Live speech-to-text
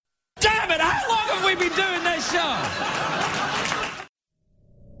damn it! How long have we been doing this show?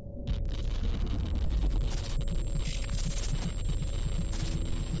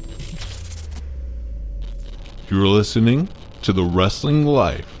 You're listening to The Wrestling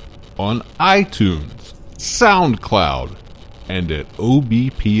Life on iTunes, SoundCloud, and at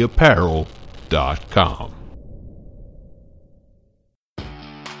obpapparel.com.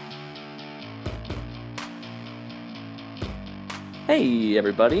 Hey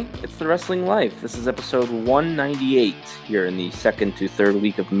everybody, it's The Wrestling Life. This is episode 198 here in the second to third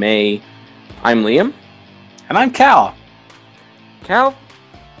week of May. I'm Liam. And I'm Cal. Cal,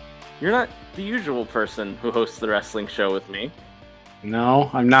 you're not the usual person who hosts the wrestling show with me. No,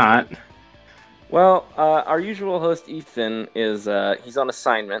 I'm not. Well, our usual host Ethan is he's on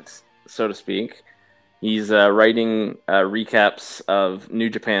assignment, so to speak. He's writing recaps of New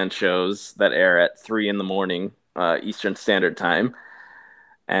Japan shows that air at 3 in the morning Eastern Standard Time.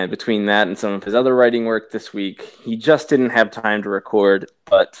 And between that and some of his other writing work this week, he just didn't have time to record.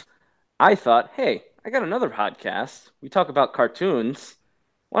 But I thought, hey, I got another podcast. We talk about cartoons.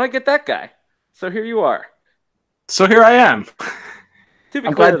 Why not get that guy? So here you are. So here I am. To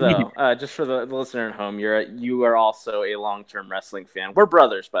be clear, though, just for the listener at home, you are also a long-term wrestling fan. We're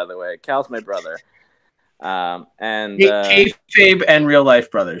brothers, by the way. Cal's my brother. Kayfabe and real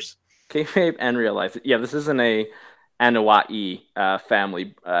life brothers. Kayfabe and real life. Yeah, this isn't a Anawai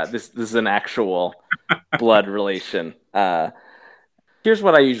family. This is an actual blood relation. Here's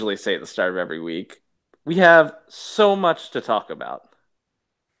what I usually say at the start of every week. We have so much to talk about.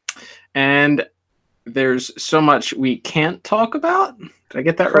 And there's so much we can't talk about? Did I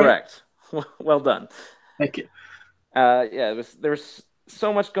get that right? Correct. Well done. Thank you. There's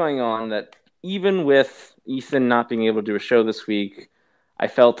so much going on that even with Ethan not being able to do a show this week, I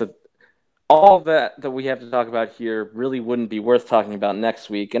felt that all that we have to talk about here really wouldn't be worth talking about next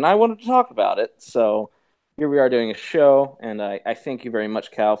week, and I wanted to talk about it. So here we are doing a show, and I thank you very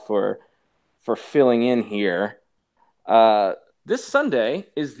much, Cal, for filling in here. This Sunday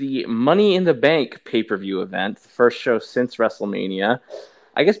is the Money in the Bank pay-per-view event, the first show since WrestleMania.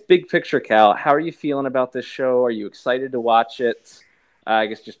 I guess big picture, Cal, how are you feeling about this show? Are you excited to watch it? I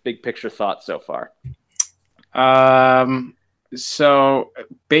guess just big picture thoughts so far. So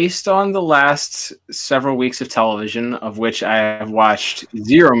based on the last several weeks of television, of which I have watched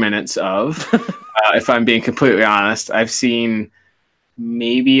 0 minutes of, if I'm being completely honest, I've seen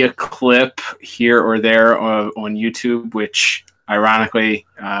maybe a clip here or there on YouTube, which ironically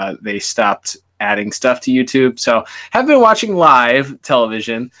they stopped adding stuff to YouTube. So have been watching live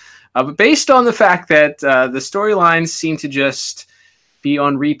television, but based on the fact that the storylines seem to just be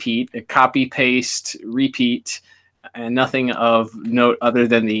on repeat, a copy paste repeat, and nothing of note other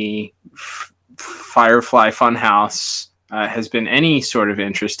than the Firefly Funhouse has been any sort of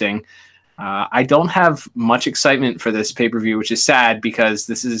interesting. I don't have much excitement for this pay-per-view, which is sad because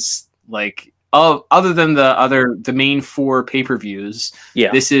this is like, other than the main 4 pay-per-views,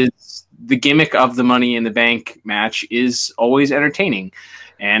 this is the gimmick of the Money in the Bank match is always entertaining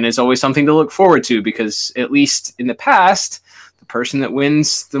and is always something to look forward to because at least in the past, the person that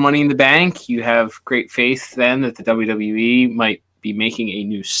wins the Money in the Bank, you have great faith then that the WWE might be making a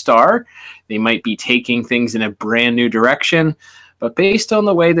new star. They might be taking things in a brand new direction. But based on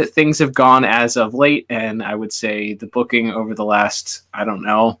the way that things have gone as of late, and I would say the booking over the last,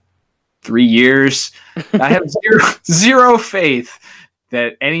 3 years, I have zero faith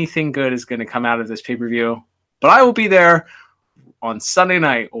that anything good is going to come out of this pay-per-view. But I will be there on Sunday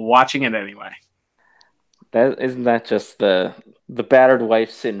night watching it anyway. Isn't that just the battered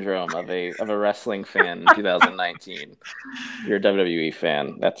wife syndrome of a wrestling fan in 2019? You're a WWE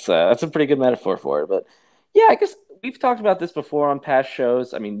fan. That's a pretty good metaphor for it. But yeah, I guess we've talked about this before on past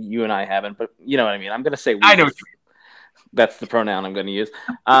shows. I mean, you and I haven't, but you know what I mean. I'm going to say we. I know. That's the pronoun I'm going to use.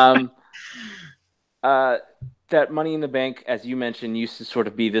 That Money in the Bank, as you mentioned, used to sort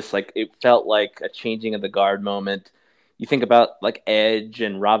of be this, like, it felt like a changing of the guard moment. You think about like Edge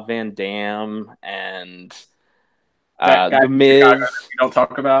and Rob Van Dam and The Miz. We don't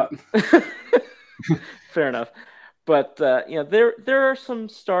talk about. Fair enough, but there are some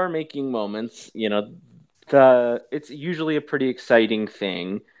star-making moments. It's usually a pretty exciting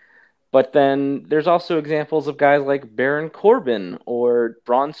thing. But then there's also examples of guys like Baron Corbin or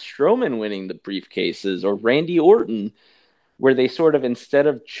Braun Strowman winning the briefcases or Randy Orton, where they sort of, instead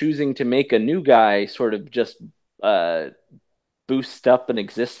of choosing to make a new guy, sort of just boost up an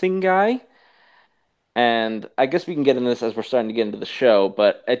existing guy. And I guess we can get into this as we're starting to get into the show,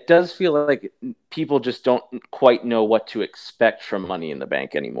 but it does feel like people just don't quite know what to expect from Money in the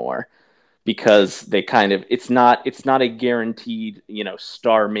Bank anymore. because they kind of it's not a guaranteed,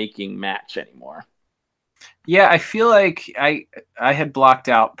 star making match anymore. Yeah, I feel like I had blocked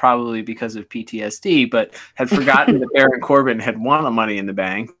out probably because of PTSD, but had forgotten that Baron Corbin had won a Money in the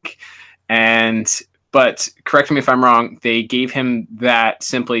Bank. But correct me if I'm wrong, they gave him that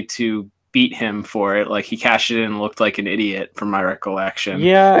simply to beat him for it. Like he cashed it in and looked like an idiot from my recollection.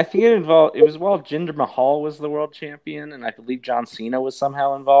 Yeah, I think it was while Jinder Mahal was the world champion, and I believe John Cena was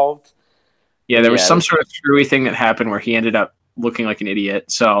somehow involved. Yeah, there was some sort of screwy thing that happened where he ended up looking like an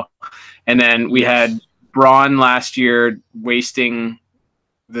idiot. So, and then we had Braun last year wasting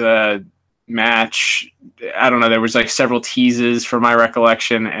the match. I don't know. There was like several teases for my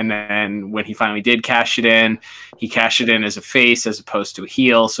recollection. And then when he finally did cash it in, he cashed it in as a face as opposed to a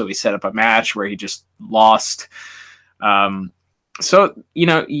heel. So he set up a match where he just lost. So,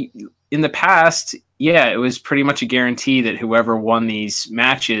 in the past, yeah, it was pretty much a guarantee that whoever won these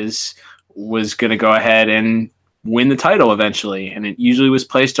matches was going to go ahead and win the title eventually, and it usually was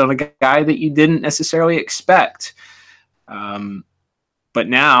placed on a guy that you didn't necessarily expect. But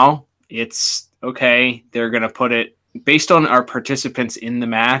now it's okay. They're going to put it based on our participants in the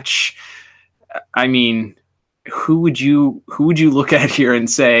match. I mean, who would you look at here and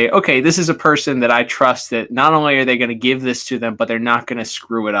say, okay, this is a person that I trust that not only are they going to give this to them, but they're not going to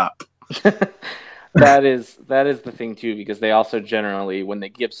screw it up. That is the thing too, because they also generally, when they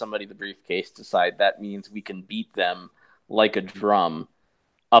give somebody the briefcase, decide that means we can beat them like a drum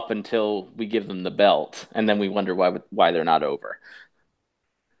up until we give them the belt, and then we wonder why they're not over.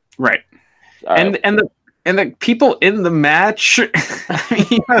 Right. And the people in the match,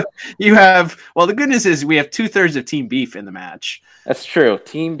 you have well, the good news is we have 2/3 of Team Beef in the match. That's true.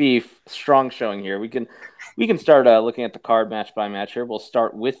 Team Beef, strong showing here. We can start looking at the card match by match here. We'll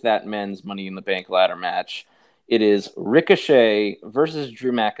start with that men's Money in the Bank ladder match. It is Ricochet versus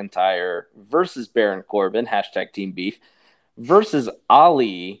Drew McIntyre versus Baron Corbin, #Team Beef, versus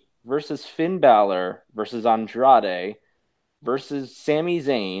Ali versus Finn Balor versus Andrade versus Sami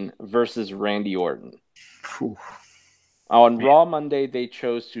Zayn versus Randy Orton. Whew. On Raw Monday, they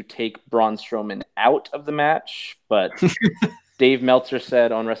chose to take Braun Strowman out of the match, but Dave Meltzer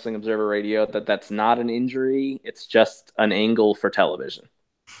said on Wrestling Observer Radio that that's not an injury. It's just an angle for television.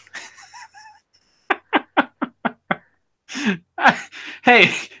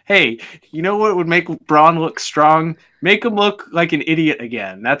 Hey, you know what would make Braun look strong? Make him look like an idiot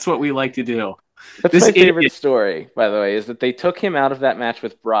again. That's what we like to do. That's my favorite story, by the way, is that they took him out of that match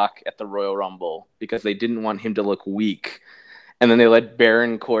with Brock at the Royal Rumble because they didn't want him to look weak. And then they let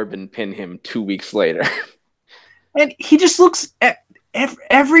Baron Corbin pin him 2 weeks later. And he just looks at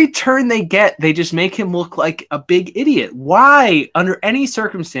every turn they get, they just make him look like a big idiot. Why, under any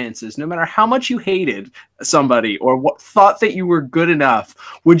circumstances, no matter how much you hated somebody or thought that you were good enough,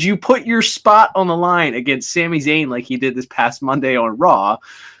 would you put your spot on the line against Sami Zayn like he did this past Monday on Raw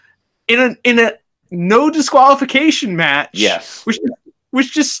in a no disqualification match? Yes.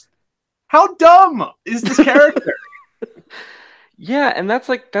 Which just, how dumb is this character? Yeah, and that's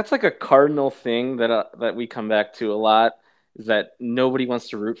like a cardinal thing that we come back to a lot, is that nobody wants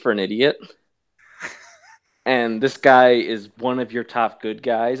to root for an idiot. And this guy is one of your top good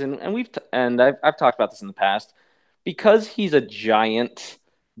guys, and I've talked about this in the past. Because he's a giant,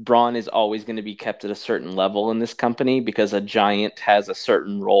 Braun is always going to be kept at a certain level in this company because a giant has a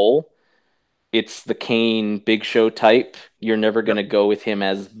certain role. It's the Kane Big Show type. You're never going to go with him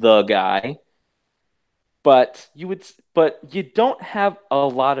as the guy. But you don't have a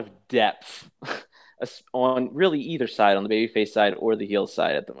lot of depth on really either side, on the babyface side or the heel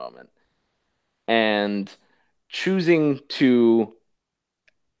side at the moment. And choosing to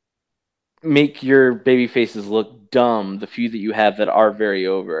make your babyfaces look dumb, the few that you have that are very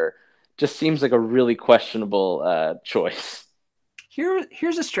over, just seems like a really questionable choice.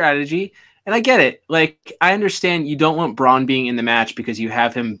 Here's a strategy. And I get it. Like, I understand you don't want Braun being in the match because you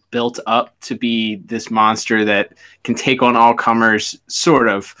have him built up to be this monster that can take on all comers, sort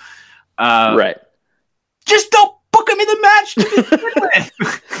of. Right. Just don't book him in the match to begin with.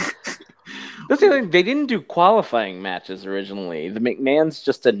 That's the thing. They didn't do qualifying matches originally. The McMahons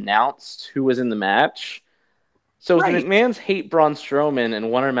just announced who was in the match. So if the McMahons hate Braun Strowman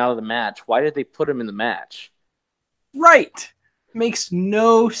and want him out of the match, why did they put him in the match? Right. Makes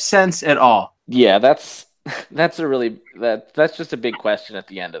no sense at all. Yeah, that's just a big question at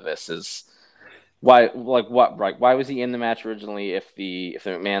the end of this, is why was he in the match originally if the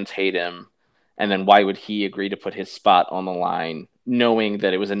McMahons hate him, and then why would he agree to put his spot on the line knowing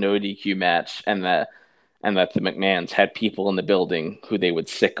that it was a no DQ match and that the McMahons had people in the building who they would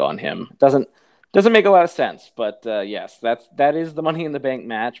sick on him? Doesn't Doesn't make a lot of sense, but yes, that is the Money in the Bank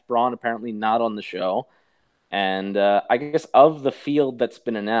match. Braun apparently not on the show. And I guess of the field that's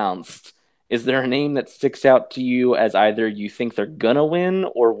been announced, is there a name that sticks out to you as either you think they're gonna win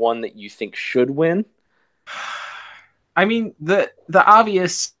or one that you think should win? I mean, the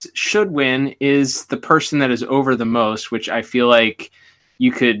obvious should win is the person that is over the most, which I feel like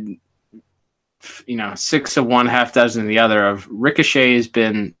you could, 6 of one, half dozen of the other. Of Ricochet has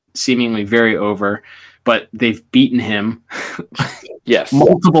been seemingly very over, but they've beaten him Yes,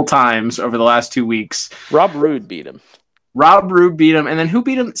 multiple times over the last 2 weeks. Rob Roode beat him. And then who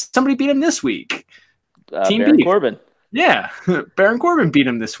beat him? Somebody beat him this week. Team Baron Beef. Corbin. Yeah, Baron Corbin beat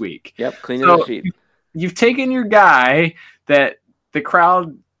him this week. Yep, cleaning the sheet. You've taken your guy that the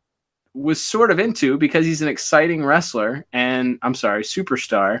crowd was sort of into because he's an exciting wrestler and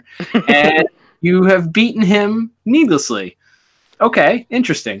superstar, and you have beaten him needlessly. Okay,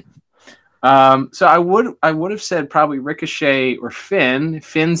 interesting. So I would have said probably Ricochet or Finn.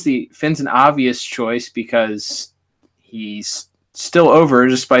 Finn's an obvious choice because he's still over,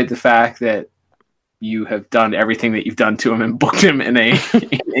 despite the fact that you have done everything that you've done to him and booked him in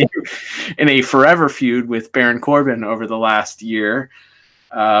a forever feud with Baron Corbin over the last year.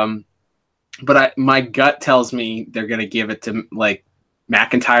 But my gut tells me they're going to give it to like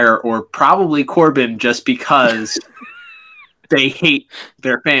McIntyre or probably Corbin just because they hate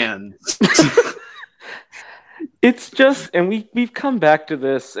their fans. It's just, and we've come back to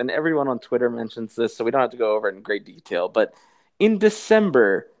this, and everyone on Twitter mentions this, so we don't have to go over it in great detail. But in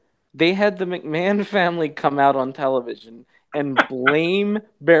December, they had the McMahon family come out on television and blame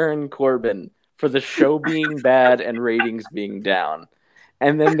Baron Corbin for the show being bad and ratings being down.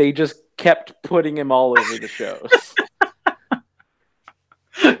 And then they just kept putting him all over the shows.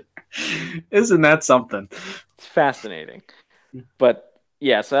 Isn't that something? It's fascinating. But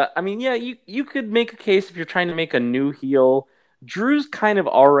yes, you could make a case if you're trying to make a new heel. Drew's kind of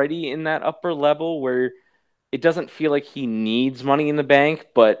already in that upper level where it doesn't feel like he needs Money in the Bank,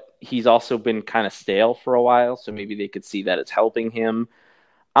 but he's also been kind of stale for a while, so maybe they could see that it's helping him.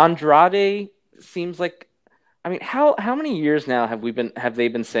 Andrade seems like, how many years now have they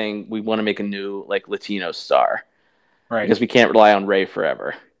been saying we want to make a new like Latino star? Right. Because we can't rely on Rey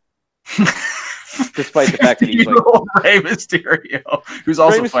forever. Despite the fact that he's like Rey Mysterio, who's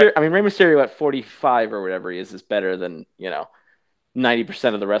also Rey Mysterio at 45 or whatever he is better than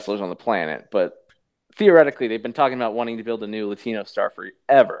 90% of the wrestlers on the planet, but theoretically, they've been talking about wanting to build a new Latino star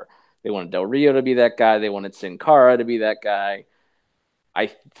forever. They wanted Del Rio to be that guy. They wanted Sin Cara to be that guy. I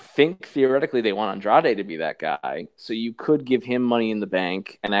think theoretically they want Andrade to be that guy. So you could give him Money in the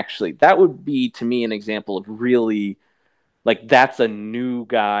Bank. And actually, that would be, to me, an example of really, like, that's a new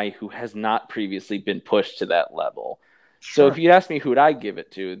guy who has not previously been pushed to that level. Sure. So if you'd ask me who would I give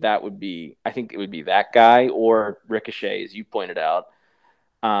it to, I think it would be that guy or Ricochet, as you pointed out.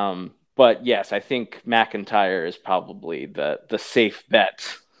 But yes, I think McIntyre is probably the safe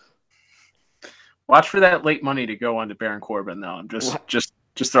bet. Watch for that late money to go on to Baron Corbin, though. I'm just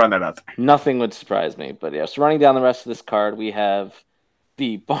throwing that out there. Nothing would surprise me. But yes, running down the rest of this card, we have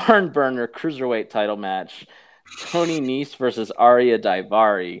the barn burner cruiserweight title match: Tony Nese versus Arya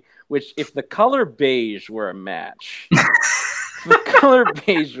Daivari. Which, if the color beige were a match, if the color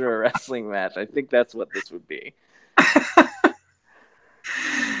beige were a wrestling match, I think that's what this would be.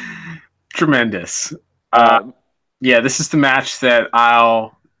 Tremendous. This is the match that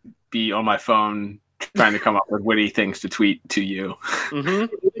I'll be on my phone trying to come up with witty things to tweet to you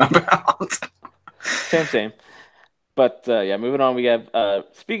about. Same. But moving on, we have,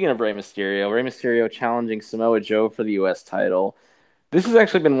 speaking of Rey Mysterio challenging Samoa Joe for the U.S. title. This has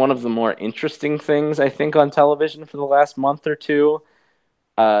actually been one of the more interesting things, I think, on television for the last month or two.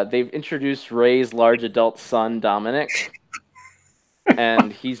 They've introduced Rey's large adult son, Dominic.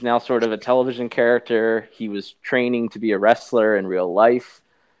 And he's now sort of a television character. He was training to be a wrestler in real life.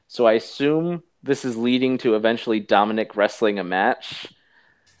 So I assume this is leading to eventually Dominic wrestling a match.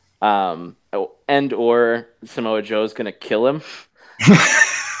 And or Samoa Joe's going to kill him.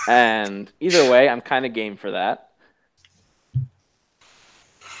 And either way, I'm kind of game for that.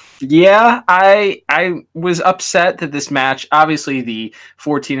 Yeah, I was upset that this match, obviously the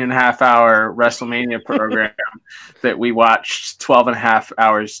 14.5-hour WrestleMania program that we watched 12.5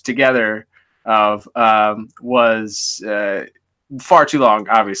 hours together of was far too long,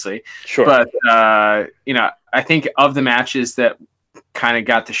 obviously. Sure. But, I think of the matches that kind of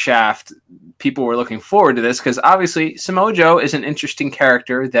got the shaft, people were looking forward to this because obviously Samoa Joe is an interesting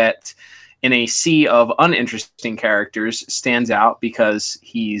character that in a sea of uninteresting characters stands out because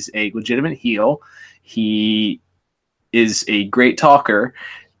he's a legitimate heel. He is a great talker.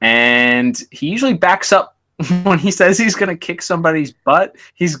 and he usually backs up when he says he's going to kick somebody's butt.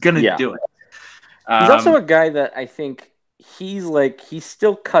 He's going to do it. He's also a guy that I think he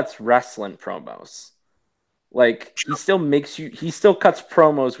still cuts wrestling promos. Like he still cuts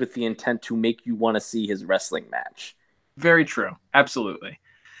promos with the intent to make you want to see his wrestling match. Very true. Absolutely.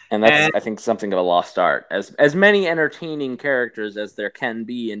 And that's, I think, something of a lost art. As many entertaining characters as there can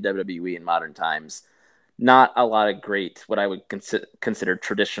be in WWE in modern times, not a lot of great, what I would consider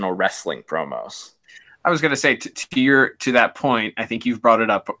traditional wrestling promos. I was going to say to that point, I think you've brought it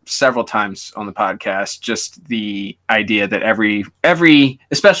up several times on the podcast, just the idea that every,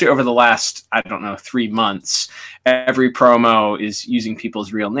 especially over the last, 3 months, every promo is using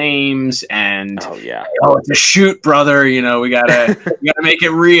people's real names and, it's a shoot, brother. You know, we gotta make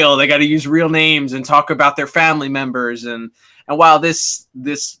it real. They got to use real names and talk about their family members. And while this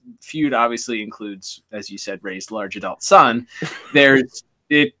feud obviously includes, as you said, Ray's large adult son,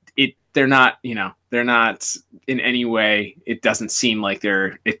 they're not in any way. It doesn't seem like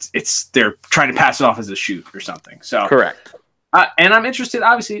they're trying to pass it off as a shoot or something. So correct. And I'm interested,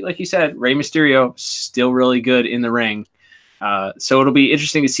 obviously, like you said, Rey Mysterio still really good in the ring. So it'll be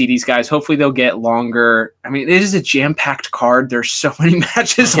interesting to see these guys. Hopefully they'll get longer. I mean, it is a jam-packed card. There's so many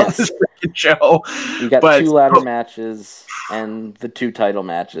matches on this freaking show. You got 2 ladder matches and the 2 title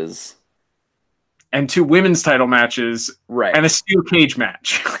matches. And 2 women's title matches. Right. And a steel cage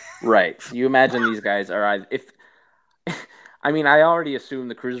match. Right. You imagine these guys are either, I already assume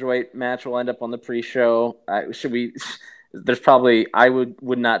the cruiserweight match will end up on the pre-show. There's probably, I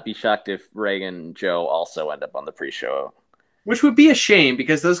would not be shocked if Ray and Joe also end up on the pre-show. Which would be a shame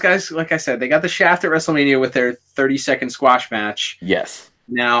because those guys, like I said, they got the shaft at WrestleMania with their 30-second squash match. Yes.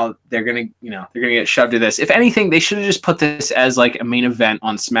 Now they're gonna get shoved to this. If anything, they should have just put this as like a main event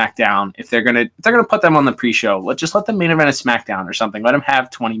on SmackDown. If they're gonna put them on the pre-show, let's let the main event of SmackDown or something. Let them have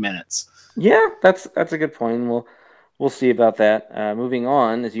 20 minutes. Yeah, that's a good point. We'll see about that. Moving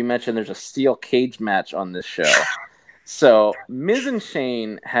on, as you mentioned, there's a steel cage match on this show. So Miz and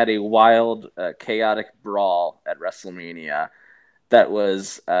Shane had a wild, chaotic brawl at WrestleMania. That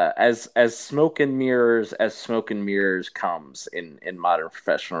was as smoke and mirrors comes in modern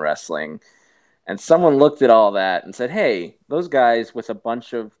professional wrestling. And someone looked at all that and said, hey, those guys with a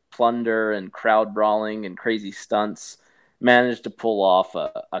bunch of plunder and crowd brawling and crazy stunts managed to pull off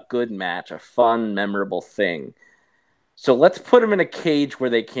a good match, a fun, memorable thing. So let's put them in a cage where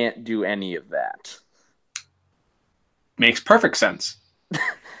they can't do any of that. Makes perfect sense.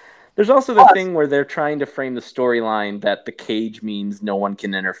 There's also the thing where they're trying to frame the storyline that the cage means no one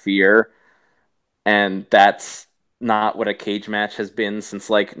can interfere. And that's not what a cage match has been since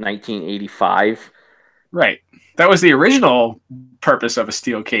like 1985. Right. That was the original purpose of a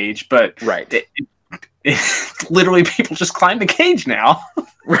steel cage, but right. Literally people just climb the cage now.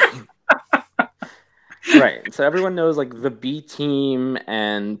 Right. Right. So everyone knows like the B team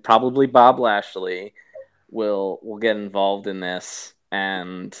and probably Bob Lashley will get involved in this.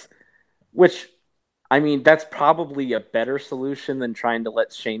 And which, that's probably a better solution than trying to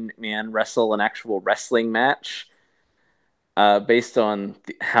let Shane McMahon wrestle an actual wrestling match, based on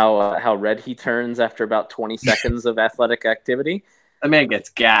how red he turns after about 20 seconds of athletic activity. The man gets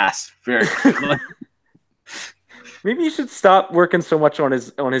gassed very quickly. Maybe you should stop working so much on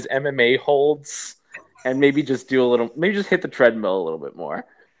his MMA holds, and maybe just hit the treadmill a little bit more.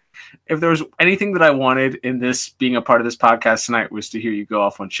 If there was anything that I wanted in this being a part of this podcast tonight was to hear you go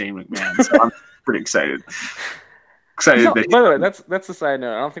off on Shane McMahon. So I'm pretty excited. By the way, that's a side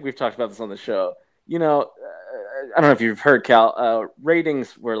note. I don't think we've talked about this on the show. I don't know if you've heard, Cal.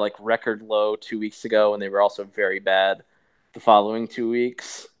 Ratings were like record low 2 weeks ago, and they were also very bad the following 2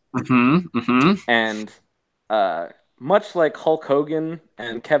 weeks. Mm-hmm. Mm-hmm. And much like Hulk Hogan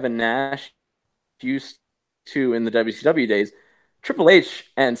and Kevin Nash used to in the WCW days, Triple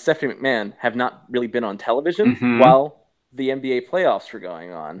H and Stephanie McMahon have not really been on television while the NBA playoffs were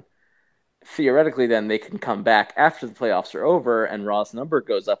going on. Theoretically, then, they can come back after the playoffs are over and Raw's number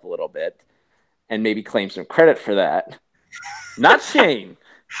goes up a little bit and maybe claim some credit for that. Not Shane.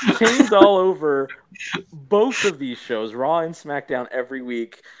 Shane's all over both of these shows, Raw and SmackDown, every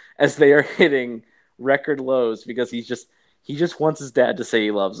week as they are hitting record lows because he just wants his dad to say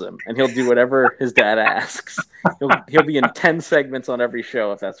he loves him, and he'll do whatever his dad asks. He'll be in 10 segments on every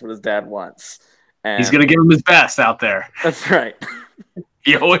show if that's what his dad wants. And he's going to give him his best out there. That's right.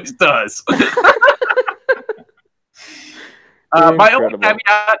 He always does. My only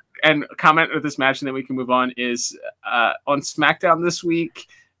caveat and comment with this match, and then we can move on, is on SmackDown this week,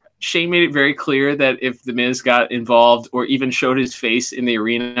 Shane made it very clear that if The Miz got involved or even showed his face in the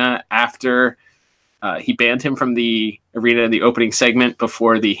arena after he banned him from the arena in the opening segment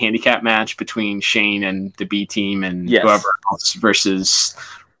before the handicap match between Shane and the B team and whoever else versus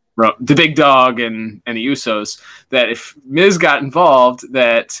the big dog and the Usos, that if Miz got involved,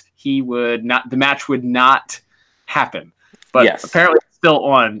 that the match would not happen. But apparently it's still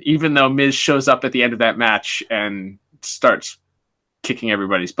on, even though Miz shows up at the end of that match and starts kicking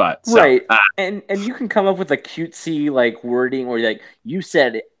everybody's butt. So, right. And you can come up with a cutesy like wording where like you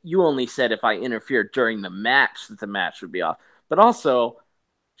only said if I interfered during the match that the match would be off. But also,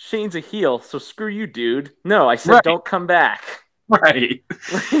 Shane's a heel, so screw you, dude. No, I said don't come back. Right.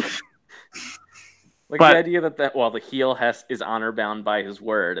 The idea that the heel is honor bound by his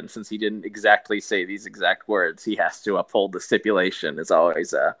word, and since he didn't exactly say these exact words, he has to uphold the stipulation is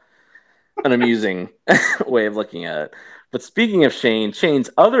always an amusing way of looking at it. But speaking of Shane's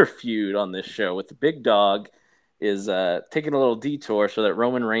other feud on this show with the big dog is taking a little detour so that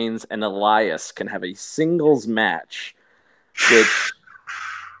Roman Reigns and Elias can have a singles match, which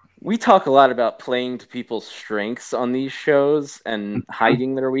we talk a lot about playing to people's strengths on these shows and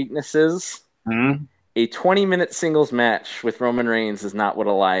hiding their weaknesses. Mm-hmm. A 20-minute singles match with Roman Reigns is not what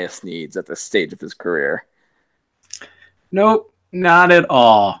Elias needs at this stage of his career. Nope, not at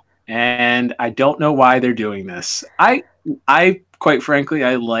all. And I don't know why they're doing this. I quite frankly,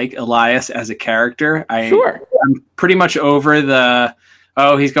 I like Elias as a character. I'm pretty much over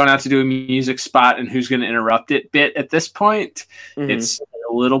he's going out to do a music spot and who's going to interrupt it bit at this point. Mm-hmm. It's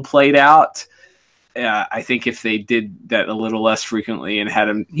a little played out. I think if they did that a little less frequently and had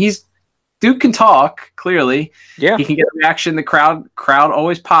him, Duke can talk, clearly. Yeah. He can get a reaction. The crowd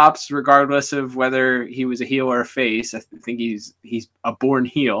always pops, regardless of whether he was a heel or a face. I think he's a born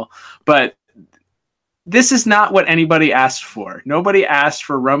heel. But this is not what anybody asked for. Nobody asked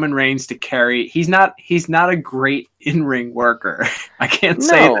for Roman Reigns to carry. He's not a great in-ring worker. I can't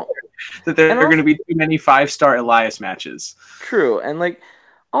say that there are going to be too many 5-star Elias matches. True. And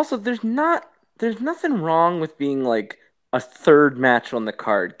also there's nothing wrong with being a third match on the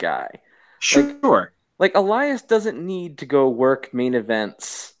card guy. Sure. Elias doesn't need to go work main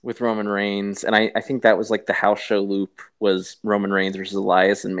events with Roman Reigns, and I think that was the house show loop was Roman Reigns versus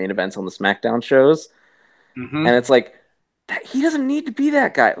Elias in main events on the SmackDown shows. Mm-hmm. And it's he doesn't need to be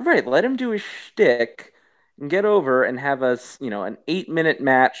that guy. Right, let him do his shtick and get over and have us, an 8-minute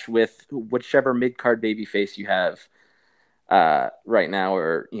match with whichever mid-card babyface you have right now,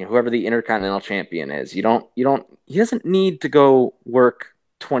 or whoever the Intercontinental Champion is. He doesn't need to go work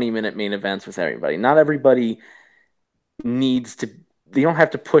 20-minute main events with everybody. Not everybody needs to. They don't have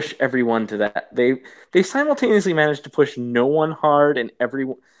to push everyone to that. They simultaneously manage to push no one hard and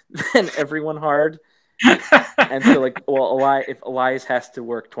everyone hard. And so if Elias has to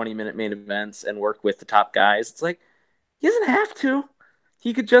work 20-minute main events and work with the top guys, it's he doesn't have to.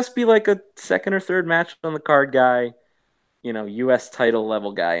 He could just be a second or third match on the card guy, U.S. title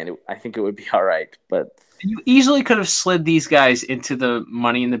level guy, and I think it would be all right. But you easily could have slid these guys into the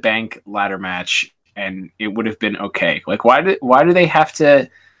Money in the Bank ladder match, and it would have been okay. Why do they have to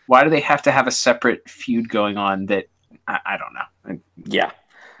have a separate feud going on that I don't know? Yeah,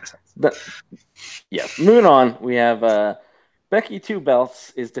 but yeah. Moving on, we have Becky 2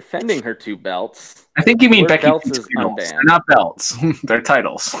 Belts is defending her 2 belts. I think you mean Becky belts 2 is titles. unbanned. They're not belts; they're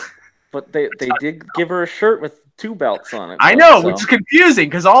titles. But they did give her a shirt with 2 belts on it. I know, which is confusing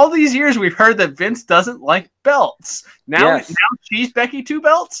because all these years we've heard that Vince doesn't like belts. Now she's Becky 2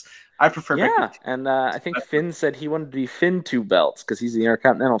 belts. I prefer Becky 2. And I think Finn said he wanted to be Finn 2 belts because he's the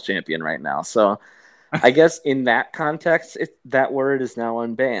Intercontinental Champion right now. So I guess in that context, that word is now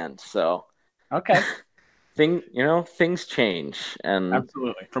unbanned. So okay, things change, and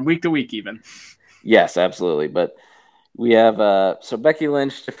absolutely from week to week, even. Yes, absolutely, but. We have so Becky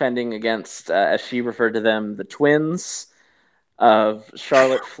Lynch defending against, as she referred to them, the twins of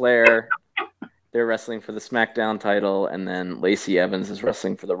Charlotte Flair. They're wrestling for the SmackDown title, and then Lacey Evans is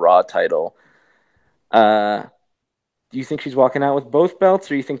wrestling for the Raw title. Do you think she's walking out with both belts,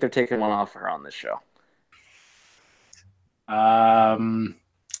 or do you think they're taking one off her on this show? I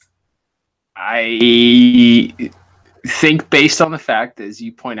think based on the fact, as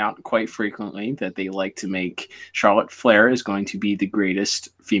you point out quite frequently, that they like to make Charlotte Flair is going to be the greatest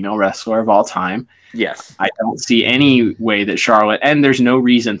female wrestler of all time. Yes. I don't see any way that Charlotte, and there's no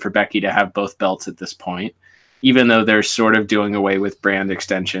reason for Becky to have both belts at this point, even though they're sort of doing away with brand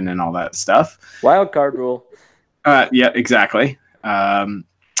extension and all that stuff. Wild card rule. Yeah, exactly.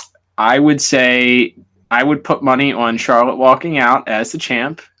 I would say I would put money on Charlotte walking out as the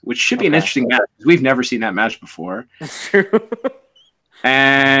champ, which should be an interesting match. We've never seen that match before. That's true.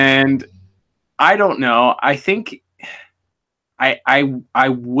 And I don't know. I think I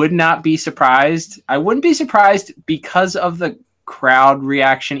would not be surprised. I wouldn't be surprised because of the crowd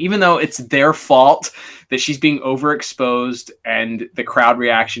reaction, even though it's their fault that she's being overexposed and the crowd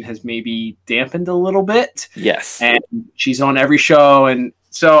reaction has maybe dampened a little bit. Yes. And she's on every show. And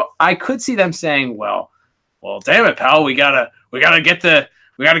so I could see them saying, well, damn it, pal, we gotta get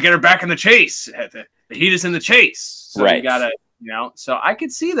her back in the chase. The heat is in the chase. So right. You gotta, so I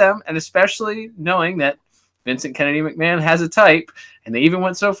could see them, and especially knowing that Vincent Kennedy McMahon has a type, and they even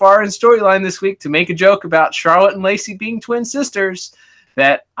went so far in storyline this week to make a joke about Charlotte and Lacey being twin sisters,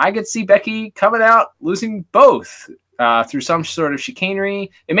 that I could see Becky coming out losing both through some sort of chicanery.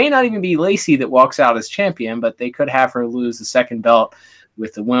 It may not even be Lacey that walks out as champion, but they could have her lose the second belt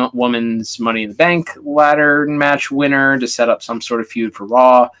with the woman's Money in the Bank ladder match winner to set up some sort of feud for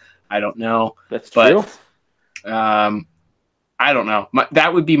Raw. I don't know. That's true. I don't know.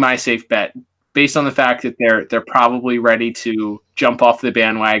 That would be my safe bet, based on the fact that they're probably ready to jump off the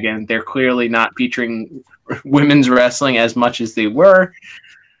bandwagon. They're clearly not featuring women's wrestling as much as they were.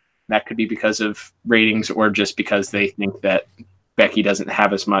 That could be because of ratings or just because they think that Becky doesn't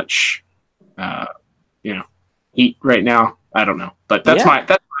have as much, heat right now. I don't know, but that's my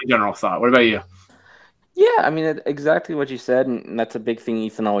general thought. What about you? Yeah, I mean, exactly what you said, and that's a big thing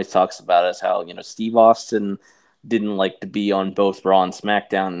Ethan always talks about is how, Steve Austin didn't like to be on both Raw and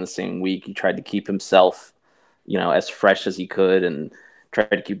SmackDown in the same week. He tried to keep himself, as fresh as he could and tried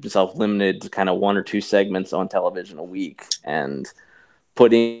to keep himself limited to kind of one or two segments on television a week. And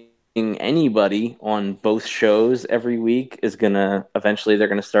putting anybody on both shows every week is eventually they're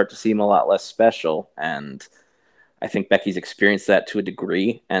going to start to seem a lot less special. And I think Becky's experienced that to a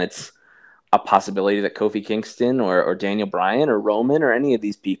degree, and it's a possibility that Kofi Kingston or Daniel Bryan or Roman or any of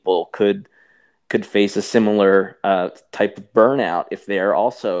these people could face a similar type of burnout if they're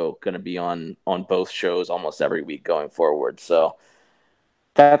also going to be on both shows almost every week going forward. So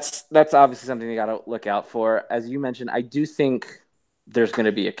that's obviously something you got to look out for. As you mentioned, I do think there's going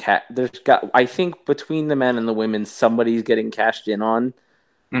to be I think between the men and the women, somebody's getting cashed in on.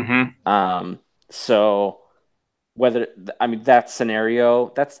 Mm-hmm. So that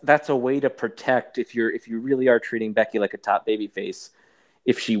scenario, that's a way to protect if you really are treating Becky like a top babyface.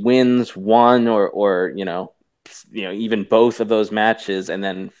 If she wins one or even both of those matches and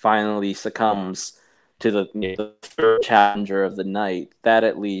then finally succumbs to the third challenger of the night, that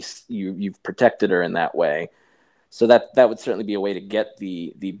at least you've protected her in that way. So that would certainly be a way to get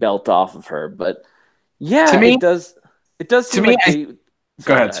the belt off of her. But yeah, it does seem like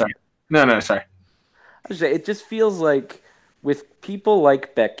go ahead. Sorry. No, sorry. I was say, it just feels like with people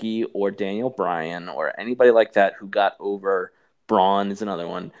like Becky or Daniel Bryan or anybody like that who got over, Braun is another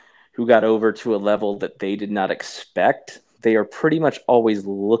one, who got over to a level that they did not expect, they are pretty much always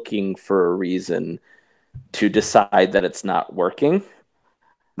looking for a reason to decide that it's not working.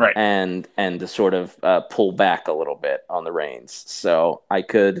 Right. And to sort of pull back a little bit on the reins. So I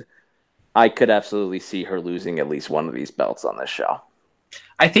could absolutely see her losing at least one of these belts on this show.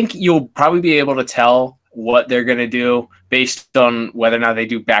 I think you'll probably be able to tell what they're going to do based on whether or not they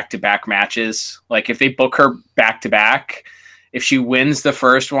do back-to-back matches. Like if they book her back-to-back, if she wins the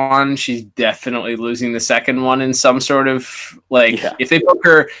first one, she's definitely losing the second one in some sort of if they book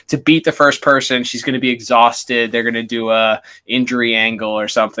her to beat the first person, she's going to be exhausted. They're going to do a injury angle or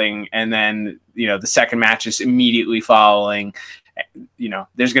something. And then, the second match is immediately following.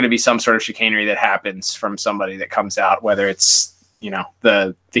 There's going to be some sort of chicanery that happens from somebody that comes out, whether it's,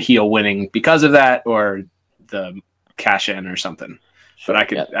 the heel winning because of that or the cash in or something. But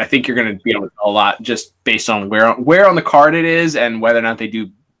I think you're going to be able to a lot just based on where on the card it is and whether or not they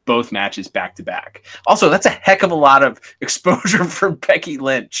do both matches back to back. Also, that's a heck of a lot of exposure for Becky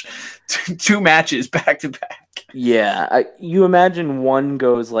Lynch. Two matches back to back. Yeah, you imagine one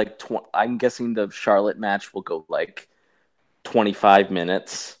goes I'm guessing the Charlotte match will go 25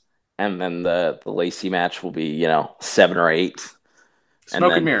 minutes, and then the Lacey match will be 7 or 8.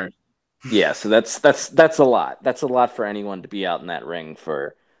 Smoke and mirrors. Yeah, so that's a lot. That's a lot for anyone to be out in that ring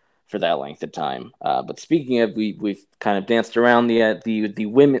for that length of time. But speaking of, we've kind of danced around the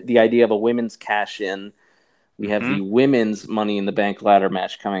women, the idea of a women's cash in. We have the women's Money in the Bank ladder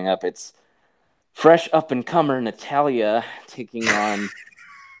match coming up. It's fresh up and comer Natalya taking on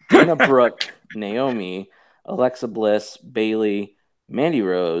Dana Brooke, Naomi, Alexa Bliss, Bayley, Mandy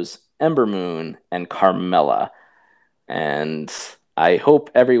Rose, Ember Moon, and Carmella. And I hope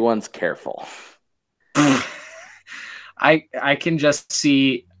everyone's careful. I can just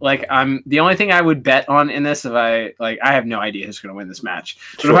see the only thing I would bet on in this, if I have no idea who's going to win this match.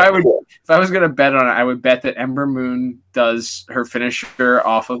 But sure. if I was going to bet on it, I would bet that Ember Moon does her finisher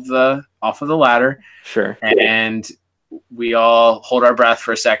off of the ladder. Sure. And we all hold our breath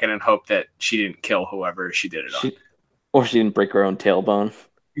for a second and hope that she didn't kill whoever she did it on. Or she didn't break her own tailbone.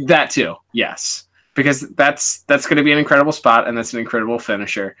 That too, yes. Because that's going to be an incredible spot, and that's an incredible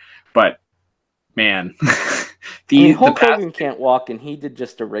finisher. But, man. Hulk Hogan can't walk, and he did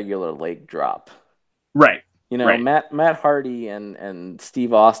just a regular leg drop. Right. Right. Matt Hardy and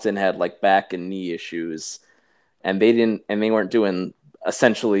Steve Austin had like back and knee issues, and they weren't doing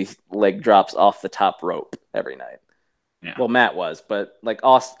essentially leg drops off the top rope every night. Yeah. Well, Matt was, but like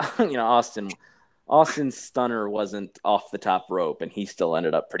Austin's stunner wasn't off the top rope, and he still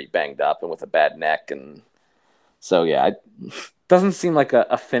ended up pretty banged up and with a bad neck, and so it doesn't seem like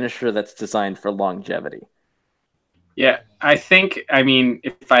a finisher that's designed for longevity. Yeah, I mean,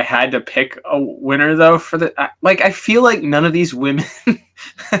 if I had to pick a winner, though, I feel like none of these women,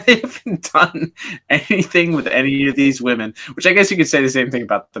 they haven't done anything with any of these women, which I guess you could say the same thing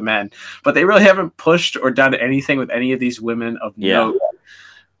about the men, but they really haven't pushed or done anything with any of these women of note,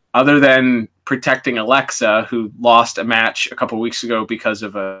 other than protecting Alexa, who lost a match a couple weeks ago because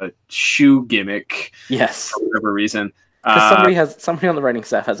of a shoe gimmick. Yes. For whatever reason. Because somebody on the writing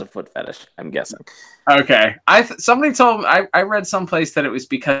staff has a foot fetish, I'm guessing. Okay. Somebody told me, I read someplace that it was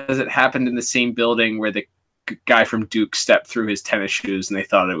because it happened in the same building where the guy from Duke stepped through his tennis shoes, and they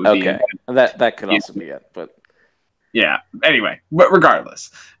thought it would be. Okay. That could also be it, but yeah. Anyway, but regardless,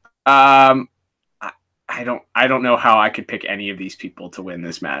 I don't know how I could pick any of these people to win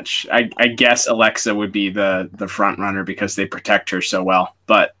this match. I guess Alexa would be the front runner because they protect her so well,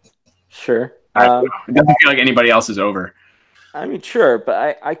 but sure. It doesn't feel like anybody else is over. I mean, sure,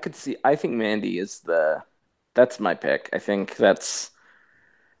 but I think Mandy is that's my pick. I think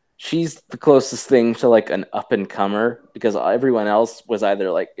she's the closest thing to like an up and comer, because everyone else was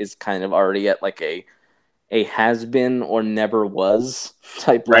either like is kind of already at like a has been or never was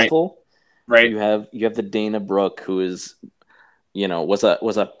type level. Right. You have the Dana Brooke, who is, was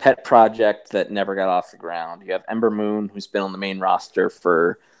a pet project that never got off the ground. You have Ember Moon, who's been on the main roster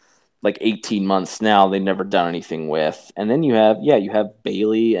for like 18 months now, they've never done anything with. And then you have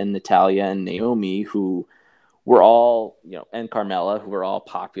Bayley and Natalya and Naomi, who were all, and Carmella, who were all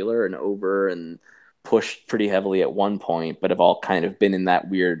popular and over and pushed pretty heavily at one point, but have all kind of been in that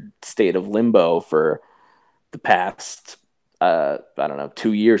weird state of limbo for the past,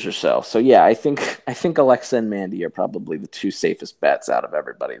 2 years or so. So yeah, I think Alexa and Mandy are probably the two safest bets out of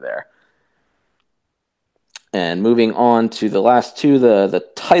everybody there. And moving on to the last two, the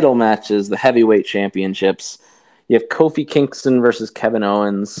title matches, the heavyweight championships. You have Kofi Kingston versus Kevin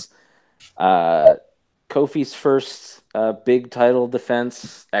Owens. Kofi's first big title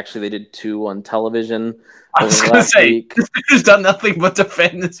defense. Actually, they did two on television. I was going to say, he's done nothing but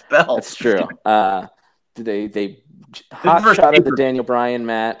defend this belt. That's true. They hot-shotted the Daniel Bryan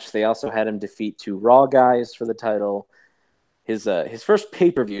match. They also had him defeat two Raw guys for the title. His first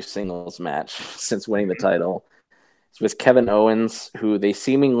pay-per-view singles match since winning the title is with Kevin Owens, who they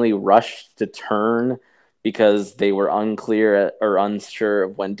seemingly rushed to turn because they were unclear or unsure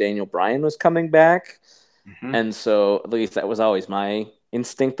of when Daniel Bryan was coming back. Mm-hmm. And so at least that was always my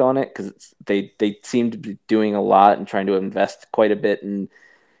instinct on it, because they seemed to be doing a lot and trying to invest quite a bit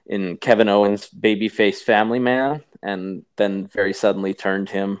in Kevin Owens' babyface family man, and then very suddenly turned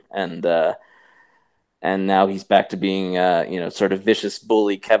him, and now he's back to being, sort of vicious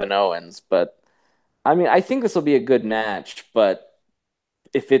bully Kevin Owens. But, I mean, I think this will be a good match, but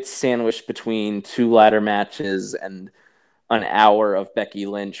if it's sandwiched between two ladder matches and an hour of Becky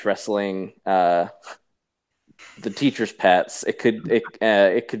Lynch wrestling the teacher's pets, it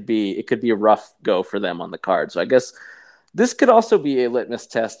could be a rough go for them on the card. So I guess this could also be a litmus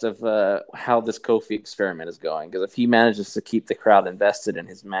test of how this Kofi experiment is going, because if he manages to keep the crowd invested in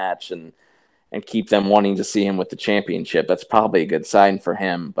his match and keep them wanting to see him with the championship, that's probably a good sign for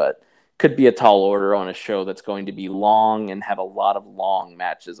him, but could be a tall order on a show that's going to be long and have a lot of long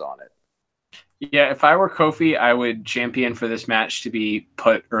matches on it. Yeah, if I were Kofi, I would champion for this match to be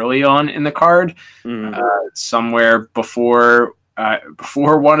put early on in the card, somewhere before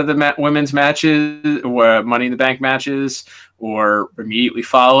one of the women's matches, or Money in the Bank matches, or immediately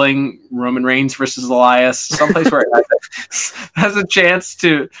following Roman Reigns versus Elias, someplace where it has a chance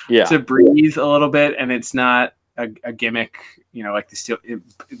to breathe a little bit, and it's not a gimmick, like the steel,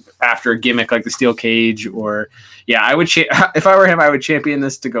 after a gimmick like the steel cage, or I would if I were him, I would champion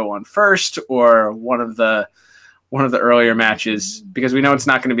this to go on first, or one of the earlier matches, because we know it's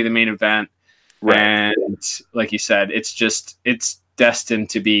not going to be the main event. Right. And like you said, it's destined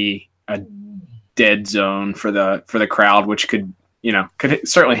to be a dead zone for the crowd, which could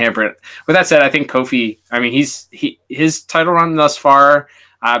certainly hamper it. With that said, I think Kofi, I mean, his title run thus far,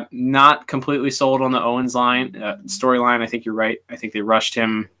 I'm not completely sold on the Owens storyline. I think you're right. I think they rushed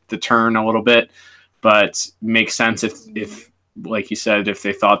him the turn a little bit, but makes sense if like you said, if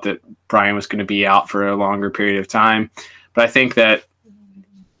they thought that Bryan was going to be out for a longer period of time. But I think that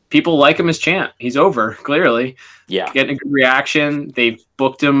people like him as champ. He's over, clearly. Yeah. Getting a good reaction. They've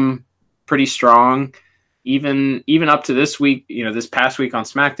booked him pretty strong. Even up to this week, this past week on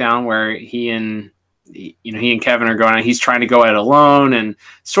SmackDown, where he and Kevin are going on. He's trying to go it alone and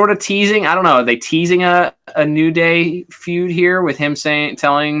sort of teasing. I don't know. Are they teasing a New Day feud here with him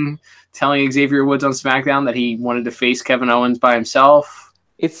telling Xavier Woods on SmackDown that he wanted to face Kevin Owens by himself?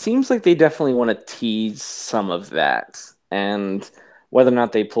 It seems like they definitely want to tease some of that, and whether or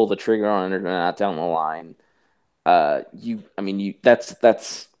not they pull the trigger on it or not down the line,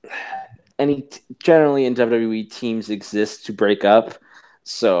 that's generally in WWE, teams exist to break up.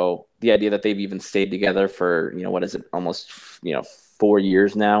 So the idea that they've even stayed together for, what is it, almost 4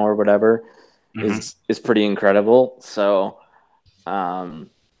 years now or whatever, is pretty incredible. So I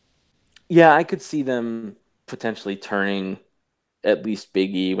could see them potentially turning at least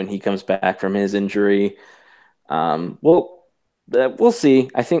Big E when he comes back from his injury. We'll see.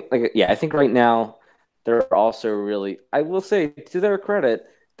 I think right now they're also really, I will say to their credit,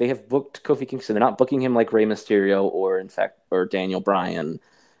 they have booked Kofi Kingston. They're not booking him like Rey Mysterio or Daniel Bryan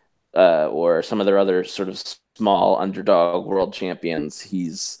or some of their other sort of small underdog world champions.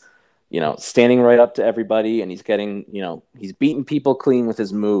 He's standing right up to everybody, and he's getting he's beating people clean with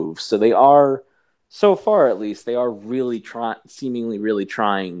his moves. So they are, so far at least, they are really seemingly really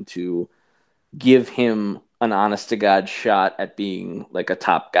trying to give him an honest to God shot at being like a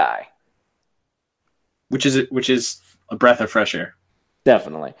top guy, which is a breath of fresh air.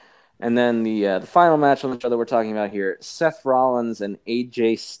 Definitely. And then the final match on the show that we're talking about here, Seth Rollins and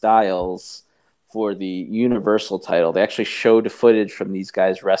AJ Styles for the Universal title. They actually showed footage from these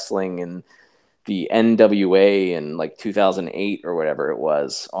guys wrestling in the NWA in like 2008 or whatever it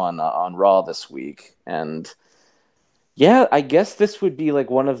was on Raw this week. And yeah, I guess this would be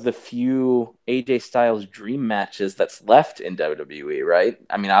like one of the few AJ Styles dream matches that's left in WWE, right?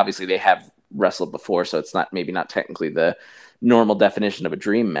 I mean, obviously they have wrestled before, so it's maybe not technically the normal definition of a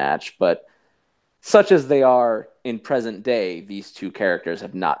dream match, but such as they are in present day, these two characters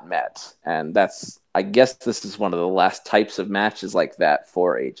have not met. And I guess this is one of the last types of matches like that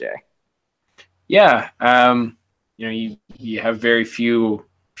for AJ. Yeah. You have very few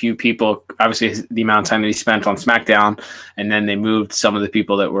people, obviously the amount of time that he spent on SmackDown, and then they moved some of the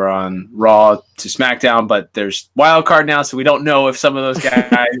people that were on Raw to SmackDown, but there's wild card now, so we don't know if some of those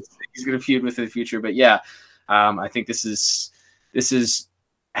guys he's going to feud with in the future. But yeah, I think this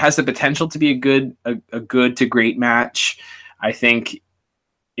has the potential to be a good to great match. I think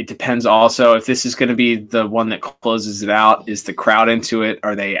it depends also if this is going to be the one that closes it out. Is the crowd into it?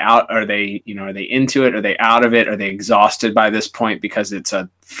 Are they out? Are they into it? Are they out of it? Are they exhausted by this point because it's a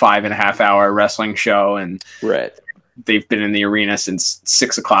 5.5 hour wrestling show and right? They've been in the arena since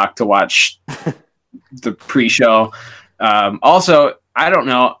 6 o'clock to watch the pre-show. Also, I don't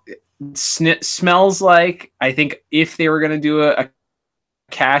know. Smells like, I think if they were going to do a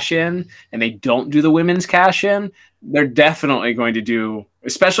cash in and they don't do the women's cash in, they're definitely going to do,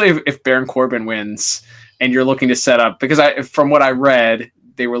 especially if Baron Corbin wins and you're looking to set up, because from what I read,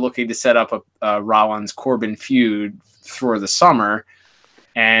 they were looking to set up a Rollins Corbin feud for the summer.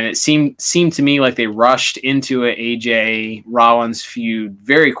 And it seemed to me like they rushed into a AJ Rollins feud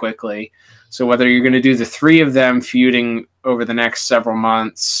very quickly. So whether you're going to do the three of them feuding over the next several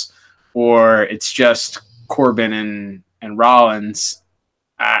months, or it's just Corbin and Rollins,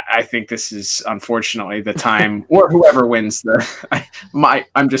 I think this is unfortunately the time, or whoever wins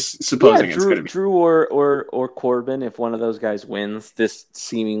I'm just supposing it's going to be Drew or Corbin. If one of those guys wins, this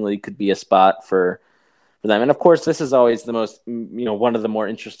seemingly could be a spot for them. And of course, this is always the most, one of the more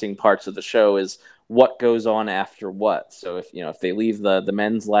interesting parts of the show is what goes on after what. So if they leave the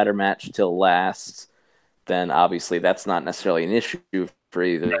men's ladder match till last, then obviously that's not necessarily an issue for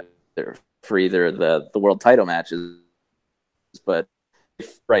either the world title matches. But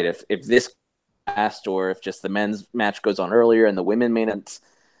if this last, or if just the men's match goes on earlier and the women main event,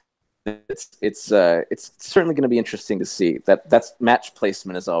 it's certainly going to be interesting to see. That's match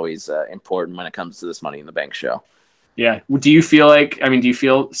placement is always important when it comes to this Money in the Bank show. Yeah. Do you feel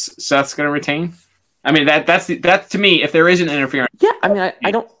Seth's going to retain? I mean, that's to me, if there is an interference. Yeah. I mean,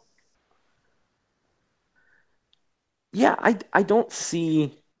 I don't. Yeah, I don't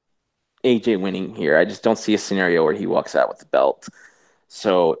see AJ winning here. I just don't see a scenario where he walks out with the belt.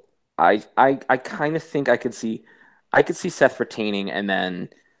 So I kind of think I could see Seth retaining and then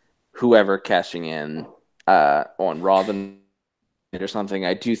whoever cashing in on Raw the or something,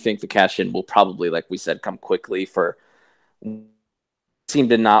 I do think the cash in will probably, like we said, come quickly. For seem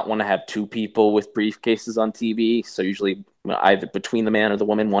to not want to have two people with briefcases on TV, so usually either between the man or the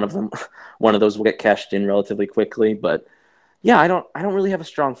woman, one of those will get cashed in relatively quickly. But yeah, I don't really have a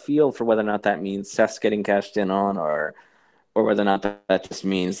strong feel for whether or not that means Seth's getting cashed in on, or whether or not that just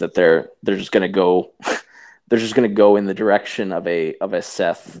means that they're just going to go they're just going to go in the direction of a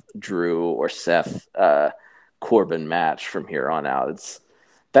Seth Drew or Seth Corbin match from here on out.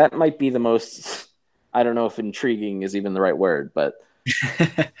 That might be the most, I don't know if intriguing is even the right word, but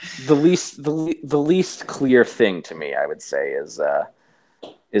the least clear thing to me, I would say, is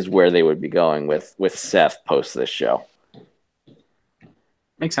where they would be going with Seth post this show.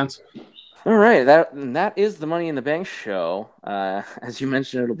 Makes sense. All right, that is the Money in the Bank show. As you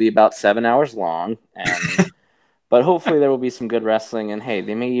mentioned, it'll be about 7 hours long, but hopefully there will be some good wrestling. And hey,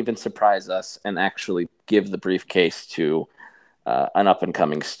 they may even surprise us and actually give the briefcase to an up and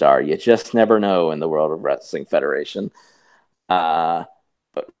coming star. You just never know in the world of Wrestling Federation. But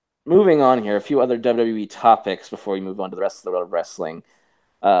moving on here, a few other WWE topics before we move on to the rest of the world of wrestling.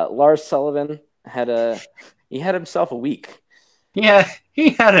 Lars Sullivan had himself a week. Yeah, he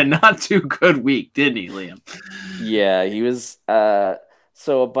had a not too good week, didn't he, Liam? Yeah, he was.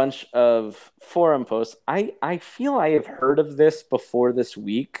 So a bunch of forum posts. I feel I have heard of this before this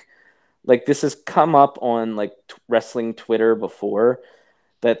week. Like, this has come up on like wrestling Twitter before,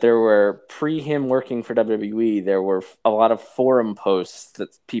 that there were, pre him working for WWE, there were a lot of forum posts that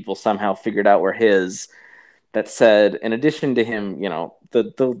people somehow figured out were his, that said, in addition to him,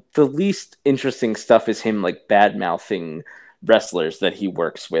 the least interesting stuff is him like bad mouthing wrestlers that he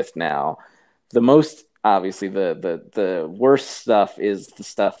works with now. The most, obviously, the worst stuff is the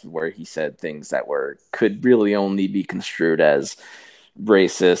stuff where he said things that could really only be construed as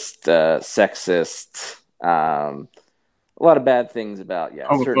racist, sexist, a lot of bad things about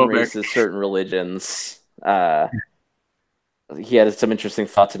certain races, certain religions. He had some interesting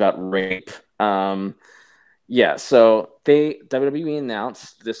thoughts about rape. So WWE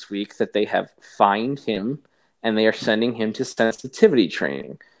announced this week that they have fined him and they are sending him to sensitivity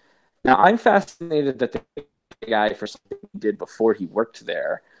training. Now, I'm fascinated that the guy for something he did before he worked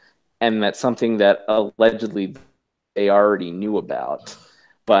there, and that's something that allegedly they already knew about.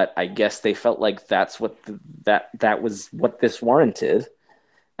 But I guess they felt like that's what that was what this warranted.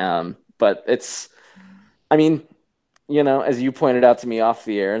 But it's, I mean, as you pointed out to me off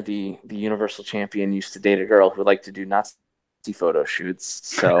the air, the Universal Champion used to date a girl who liked to do Nazi photo shoots.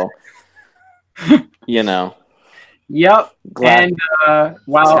 So, Yep. And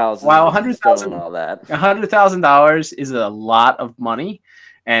while $100,000 is a lot of money,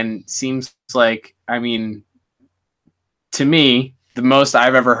 and seems like, to me, the most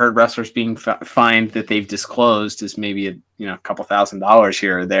I've ever heard wrestlers being fined that they've disclosed is maybe a couple $1,000s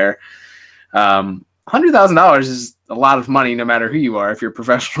here or there. $100,000 is a lot of money, no matter who you are, if you're a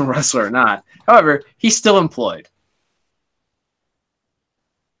professional wrestler or not. However, he's still employed.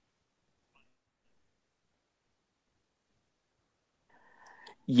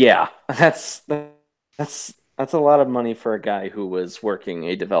 Yeah, that's a lot of money for a guy who was working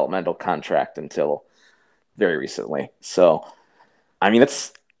a developmental contract until very recently. So, I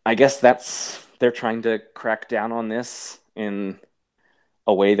guess they're trying to crack down on this in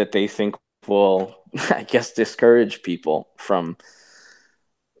a way that they think will, I guess, discourage people from.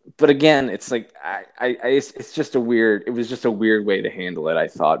 But again, it's like it's just it was just a weird way to handle it, I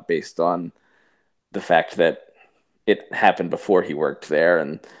thought, based on the fact that it happened before he worked there.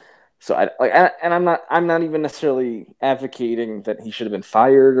 And so I'm not even necessarily advocating that he should have been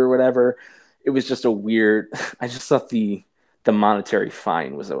fired or whatever. It was just a weird. I just thought the monetary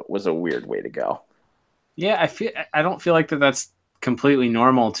fine was a weird way to go. Yeah, I don't feel like that's completely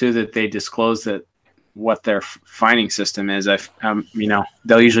normal too, that they disclose that what their fining system is.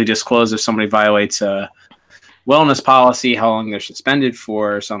 They'll usually disclose if somebody violates a wellness policy, how long they're suspended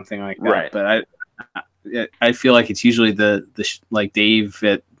for, or something like that. Right. But I feel like it's usually the like Dave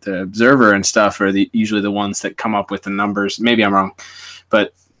at the Observer and stuff are usually the ones that come up with the numbers. Maybe I'm wrong,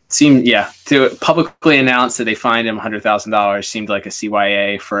 but to publicly announce that they fined him $100,000 seemed like a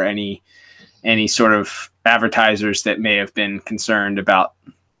CYA for any sort of advertisers that may have been concerned about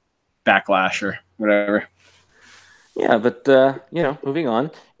backlash or whatever. Yeah, but moving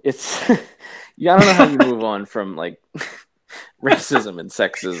on, it's I don't know how you move on from like racism and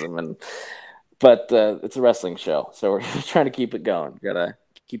sexism, but it's a wrestling show, so we're trying to keep it going. Gotta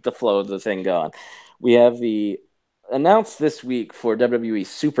keep the flow of the thing going. We have the announced this week for WWE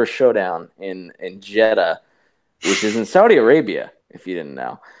Super Showdown in Jeddah, which is in Saudi Arabia, if you didn't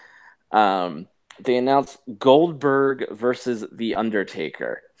know. they announced Goldberg versus The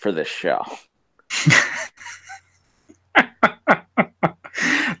Undertaker for this show.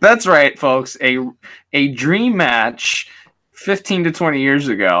 That's right, folks. A dream match 15 to 20 years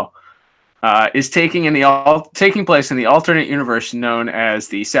ago is taking place in the alternate universe known as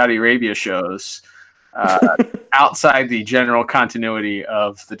the Saudi Arabia shows, outside the general continuity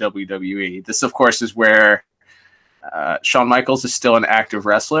of the WWE. This, of course, is where Shawn Michaels is still an active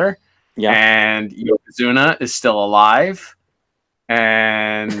wrestler, and Yokozuna is still alive,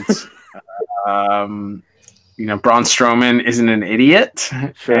 and Braun Strowman isn't an idiot,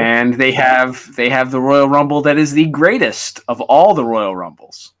 Sure. and they have the Royal Rumble that is the greatest of all the Royal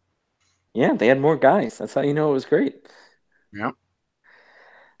Rumbles. Yeah, they had more guys. That's how you know it was great. Yep.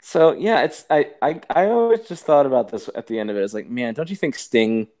 So yeah, I always just thought about this at the end of it. It's like, man, don't you think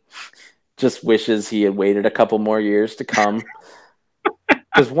Sting just wishes he had waited a couple more years to come?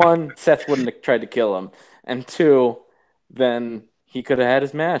 Because one, Seth wouldn't have tried to kill him, and two, then he could have had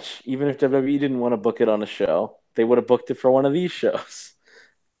his match. Even if WWE didn't want to book it on a show, they would have booked it for one of these shows.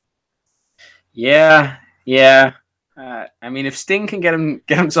 Yeah. I mean, if Sting can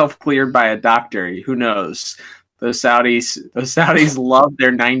get himself cleared by a doctor, who knows? Those Saudis love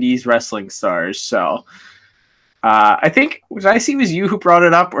their '90s wrestling stars. So, I think it was you who brought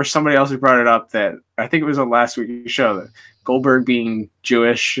it up, or somebody else who brought it up. That I think it was on last week's show that Goldberg being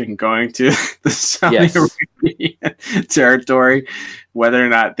Jewish and going to the Saudi Arabian territory, whether or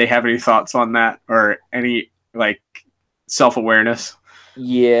not they have any thoughts on that or any self-awareness.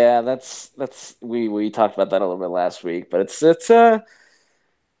 Yeah, that's we talked about that a little bit last week, but it's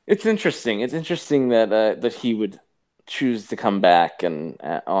interesting. It's interesting that he would choose to come back and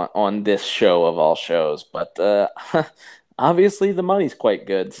on this show of all shows, but obviously the money's quite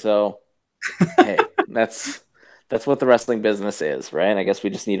good. So hey, that's what the wrestling business is, right? I guess we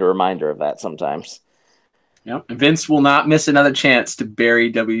just need a reminder of that sometimes. Yep. Vince will not miss another chance to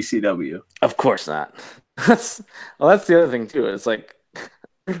bury WCW. Of course not. That's the other thing too. It's like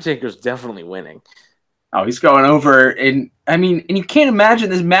Undertaker's definitely winning. Oh, he's going over, and you can't imagine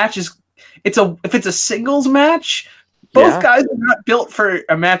this match if it's a singles match, both guys are not built for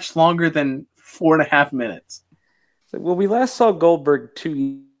a match longer than 4.5 minutes. Well, we last saw Goldberg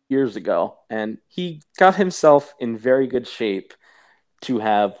 2 years ago, and he got himself in very good shape to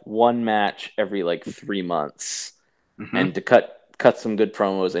have one match every 3 months, and to cut some good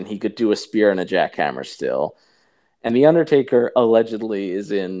promos, and he could do a spear and a jackhammer still. And The Undertaker allegedly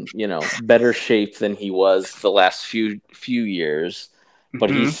is in, better shape than he was the last few years, but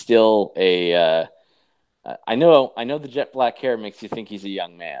he's still I know the jet black hair makes you think he's a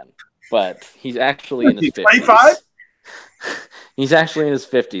young man, but he's actually in his 50s. 25? He's actually in his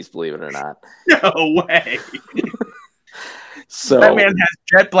 50s, believe it or not. No way. So that man has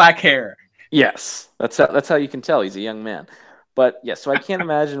jet black hair. Yes, that's how you can tell he's a young man. But yeah, so I can't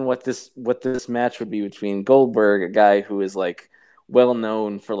imagine what this match would be between Goldberg, a guy who is well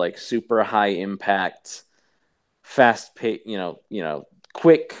known for super high impact, fast pace,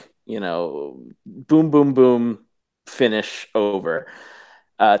 quick, boom boom boom, finish over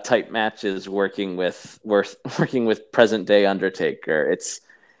type matches, working with present day Undertaker.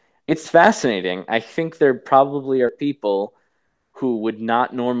 It's fascinating. I think there probably are people who would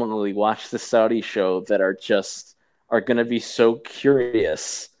not normally watch the Saudi show that are going to be so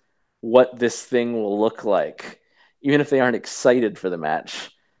curious what this thing will look like, even if they aren't excited for the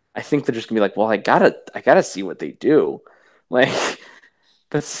match. I think they're just gonna be like, well, I gotta see what they do.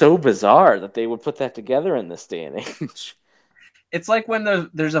 That's so bizarre that they would put that together in this day and age. It's like when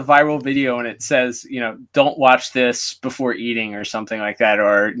there's a viral video and it says, don't watch this before eating or something like that,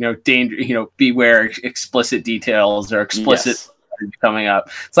 or danger, beware explicit details or explicit coming up.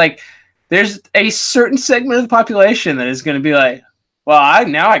 It's like there's a certain segment of the population that is going to be like, well,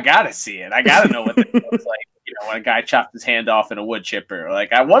 I got to see it. I got to know what it looks like. When a guy chopped his hand off in a wood chipper,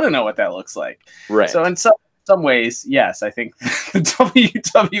 I want to know what that looks like. Right. So in some ways, yes, I think the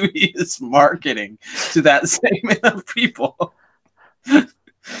WWE is marketing to that segment of people.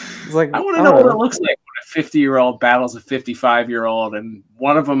 It's like, I want to know what it looks like when a 50-year-old battles a 55-year-old, and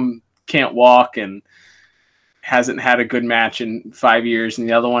one of them can't walk and hasn't had a good match in 5 years, and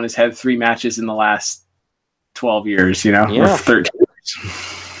the other one has had 3 matches in the last 12 years, or 13 years.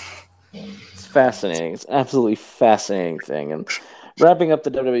 It's fascinating. It's an absolutely fascinating thing. And wrapping up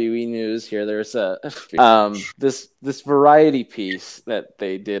the WWE news here, there's this variety piece that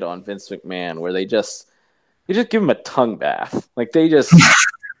they did on Vince McMahon where they just give him a tongue bath.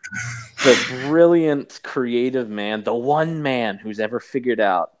 The brilliant, creative man, the one man who's ever figured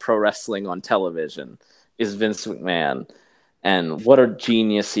out pro wrestling on television is Vince McMahon. and what a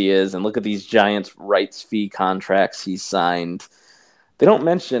genius he is, and look at these giant rights fee contracts he's signed. They don't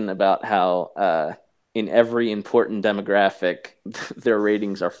mention about how in every important demographic, their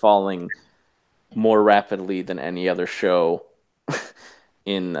ratings are falling more rapidly than any other show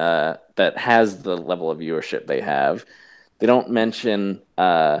in that has the level of viewership they have. They don't mention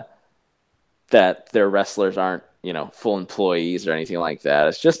that their wrestlers aren't, full employees or anything like that.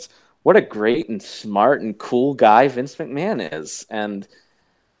 It's just what a great and smart and cool guy Vince McMahon is. And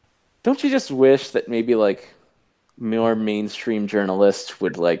don't you just wish that maybe like more mainstream journalists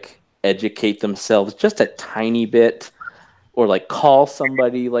would like educate themselves just a tiny bit, or like call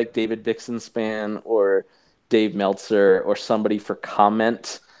somebody like David Bixenspan or Dave Meltzer or somebody for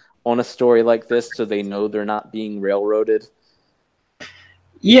comment on a story like this so they know they're not being railroaded?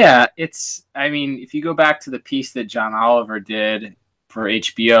 Yeah, if you go back to the piece that John Oliver did for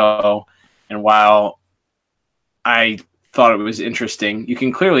HBO, and while I thought it was interesting, you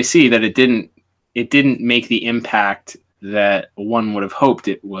can clearly see that it didn't make the impact that one would have hoped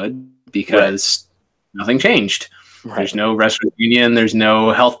it would, because nothing changed. Right. There's no wrestlers union. There's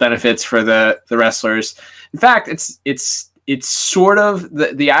no health benefits for the wrestlers. In fact, it's sort of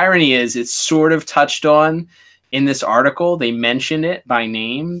the irony is it's sort of touched on in this article. They mention it by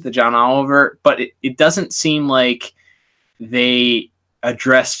name, the John Oliver, but it doesn't seem like they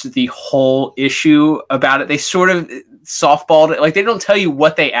addressed the whole issue about it. They sort of softballed it. Like, they don't tell you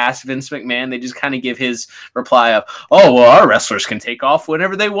what they asked Vince McMahon. They just kind of give his reply of, oh, well, our wrestlers can take off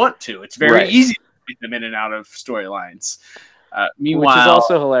whenever they want to. It's very easy to get them in and out of storylines. Meanwhile, which is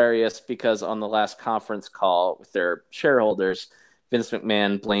also hilarious because on the last conference call with their shareholders, Vince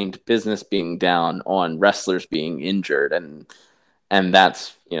McMahon blamed business being down on wrestlers being injured. And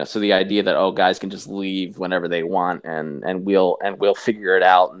that's, so the idea that, guys can just leave whenever they want and we'll figure it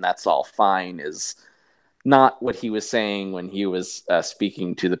out and that's all fine is not what he was saying when he was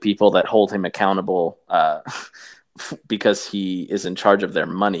speaking to the people that hold him accountable because he is in charge of their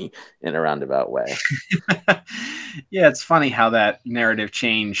money in a roundabout way. Yeah, it's funny how that narrative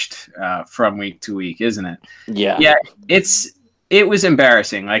changed from week to week, isn't it? Yeah. Yeah, it was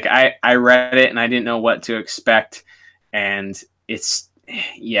embarrassing. Like, I read it and I didn't know what to expect. And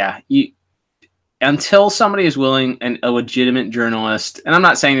until somebody is willing, and a legitimate journalist, and I'm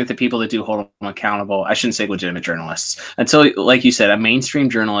not saying that the people that do hold them accountable, I shouldn't say legitimate journalists, until, like you said, a mainstream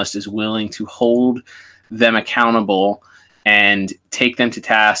journalist is willing to hold them accountable and take them to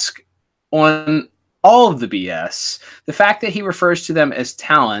task on all of the BS. The fact that he refers to them as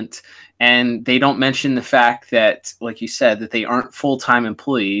talent, and they don't mention the fact that, like you said, that they aren't full-time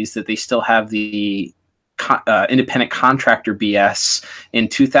employees, that they still have the independent contractor BS in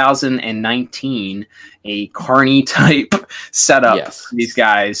 2019, a Carney type setup for these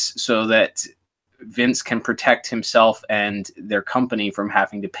guys so that Vince can protect himself and their company from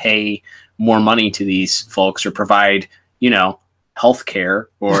having to pay more money to these folks or provide, health care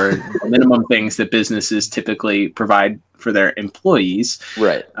or minimum things that businesses typically provide for their employees.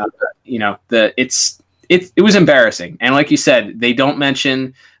 Right. It was embarrassing. And like you said, they don't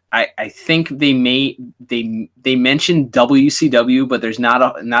mention, I think they mentioned WCW, but there's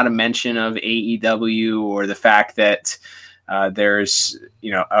not a mention of AEW or the fact that there's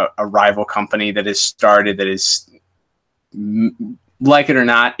a rival company that has started that is, like it or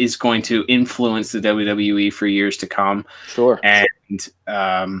not, is going to influence the WWE for years to come. Sure. And it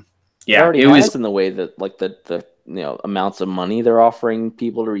already has in the way that like the amounts of money they're offering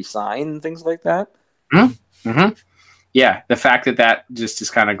people to resign and things like that. Mm-hmm. Mm-hmm. Yeah, the fact that just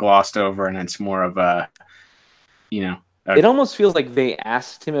is kind of glossed over, and it's more of a, it almost feels like they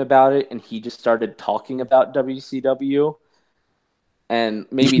asked him about it, and he just started talking about WCW, and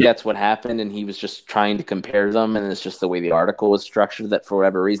maybe that's what happened, and he was just trying to compare them, and it's just the way the article was structured that for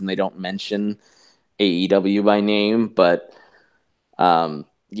whatever reason they don't mention AEW by name, but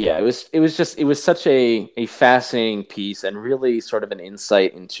it was such a fascinating piece and really sort of an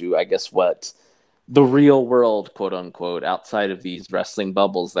insight into, I guess, what the real world, quote unquote, outside of these wrestling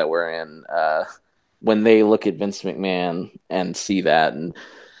bubbles that we're in, when they look at Vince McMahon and see that. And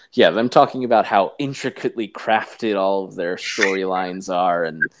them talking about how intricately crafted all of their storylines are,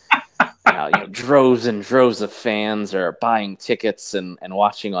 and how droves and droves of fans are buying tickets and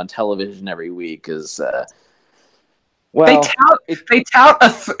watching on television every week is they tout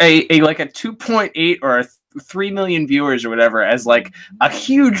a like a 2.8 or a 3 million viewers or whatever as like a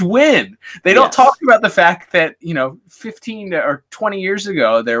huge win. They don't talk about the fact that 15 or 20 years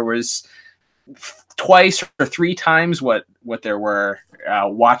ago there was twice or 3 times what there were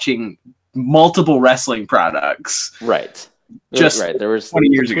watching multiple wrestling products. Right. just right. There was 20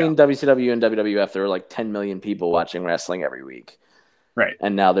 years between ago. WCW and WWF, there were like 10 million people watching wrestling every week, Right.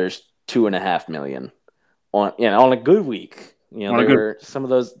 and now there's 2.5 million on a good week. There were some of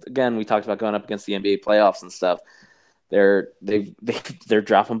those. Again, we talked about going up against the NBA playoffs and stuff. They're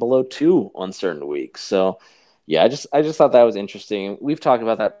dropping below 2 on certain weeks. So yeah, I just thought that was interesting. We've talked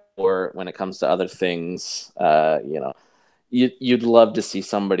about that before when it comes to other things. You'd love to see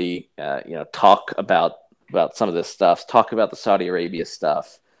somebody talk about some of this stuff, talk about the Saudi Arabia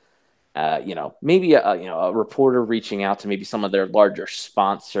stuff. Maybe a reporter reaching out to maybe some of their larger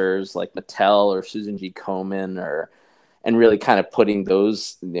sponsors like Mattel or Susan G. Komen and really kind of putting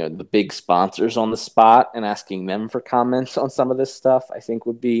those, the big sponsors on the spot and asking them for comments on some of this stuff, I think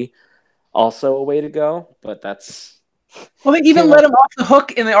would be also a way to go. But that's... Well, they even let him off the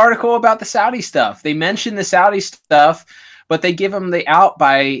hook in the article about the Saudi stuff. They mentioned the Saudi stuff, but they give him the out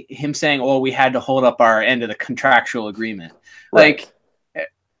by him saying, "Oh, we had to hold up our end of the contractual agreement." Right. Like,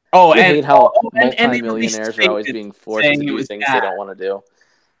 I hate how multi-millionaires are always being forced to do things they don't want to do.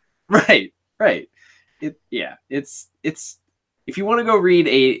 Right. It's if you want to go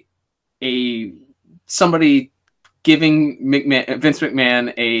read a somebody giving Vince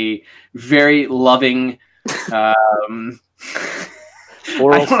McMahon a very loving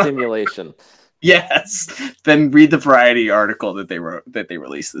oral stimulation. Yes, then read the Variety article that they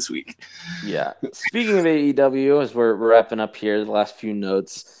released this week. Yeah. Speaking of AEW, as we're wrapping up here, the last few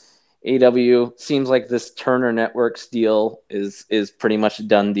notes, AEW seems like this Turner Networks deal is pretty much a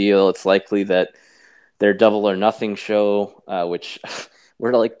done deal. It's likely that their Double or Nothing show, which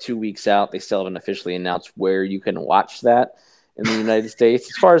we're like 2 weeks out, they still haven't officially announced where you can watch that in the United States.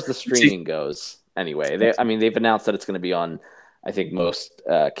 As far as the streaming goes, anyway, they've announced that it's going to be on, I think, most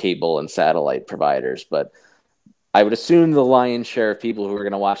cable and satellite providers, but I would assume the lion's share of people who are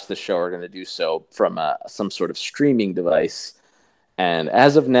going to watch the show are going to do so from some sort of streaming device. And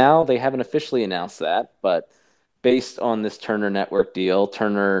as of now, they haven't officially announced that, but based on this Turner Network deal,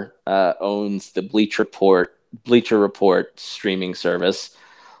 Turner owns the Bleacher Report streaming service,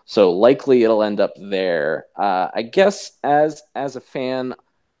 so likely it'll end up there. I guess as a fan,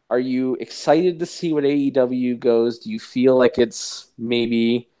 are you excited to see what AEW goes? Do you feel like it's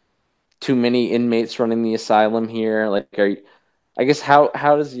maybe too many inmates running the asylum here? Like, how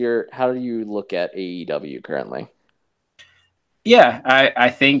do you look at AEW currently? Yeah, I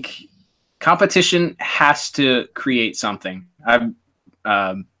think competition has to create something. I've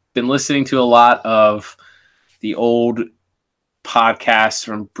been listening to a lot of the old podcasts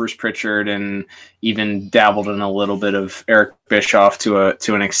from Bruce Pritchard and even dabbled in a little bit of Eric Bischoff to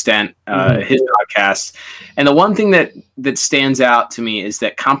an extent, his podcast. And the one thing that stands out to me is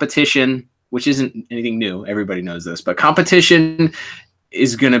that competition, which isn't anything new, everybody knows this, but competition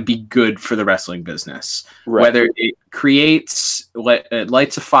is going to be good for the wrestling business. Right. Whether it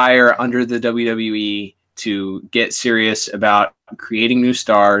lights a fire under the WWE to get serious about creating new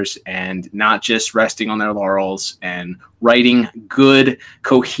stars and not just resting on their laurels and writing good,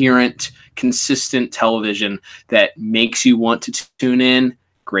 coherent, consistent television that makes you want to tune in,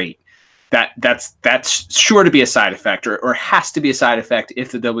 great. That's sure to be a side effect or has to be a side effect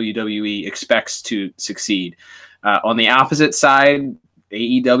if the WWE expects to succeed. On the opposite side,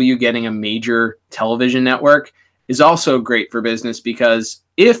 AEW getting a major television network is also great for business because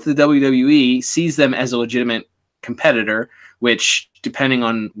if the WWE sees them as a legitimate competitor, which depending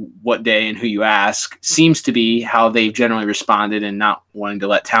on what day and who you ask, seems to be how they've generally responded and not wanting to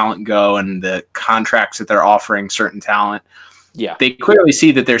let talent go and the contracts that they're offering certain talent. Yeah, they clearly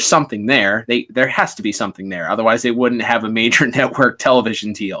see that there's something there. There has to be something there. Otherwise, they wouldn't have a major network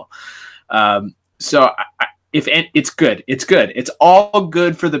television deal. If it's good, it's good. It's all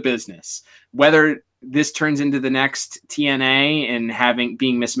good for the business. Whether this turns into the next TNA and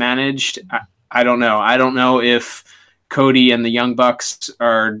being mismanaged, I don't know. I don't know if Cody and the Young Bucks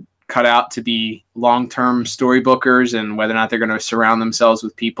are cut out to be long-term storybookers and whether or not they're going to surround themselves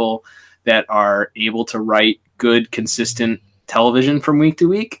with people that are able to write good, consistent television from week to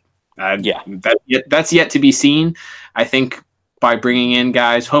week. That's yet to be seen. I think by bringing in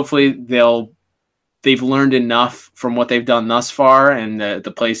guys, hopefully they've learned enough from what they've done thus far and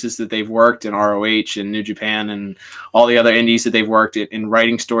the places that they've worked in ROH and New Japan and all the other indies that they've worked in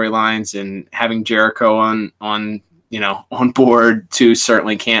writing storylines, and having Jericho on board too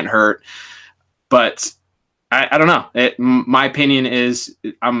certainly can't hurt. But I don't know. My opinion is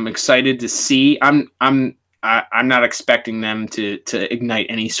I'm excited to see. I'm not expecting them to ignite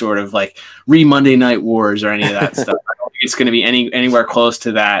any sort of like Monday Night Wars or any of that stuff. I don't think it's going to be anywhere close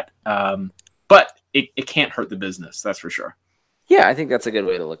to that. But it can't hurt the business, that's for sure. Yeah, I think that's a good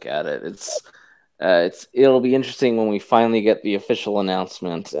way to look at it. It's it'll be interesting when we finally get the official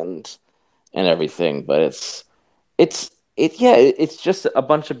announcement and everything. But it's just a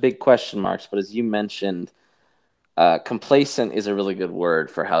bunch of big question marks. But as you mentioned, complacent is a really good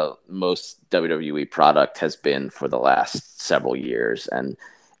word for how most WWE product has been for the last several years, and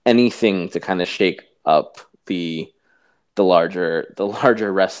anything to kind of shake up the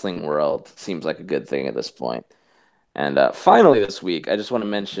larger wrestling world seems like a good thing at this point. And finally, this week, I just want to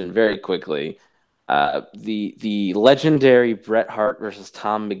mention very quickly the legendary Bret Hart versus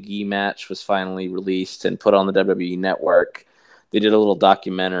Tom Magee match was finally released and put on the WWE Network. They did a little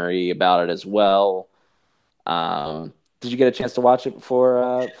documentary about it as well. Did you get a chance to watch it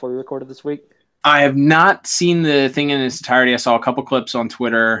before we recorded this week? I have not seen the thing in its entirety. I saw a couple clips on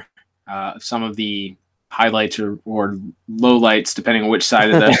Twitter, some of the highlights or lowlights, depending on which side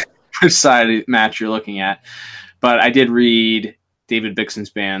of the which side of the match you're looking at. But I did read David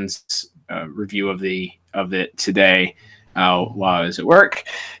Bixenspan's review of it today while I was at work,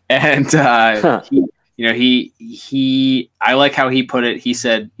 and he I like how he put it. He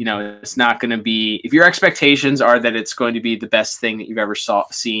said, it's not going to be, if your expectations are that it's going to be the best thing that you've ever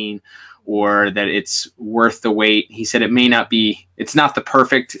seen, or that it's worth the wait. He said it may not be. It's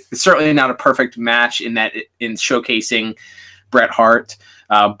certainly not a perfect match in showcasing Bret Hart,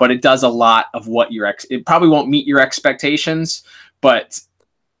 but it does a lot of what it probably won't meet your expectations, but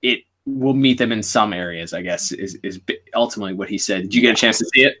it will meet them in some areas, I guess, is ultimately what he said. Did you get a chance to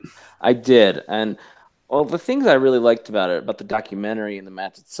see it? I did, and the things I really liked about the documentary and the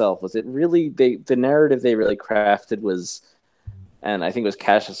match itself, was the narrative they really crafted was. And I think it was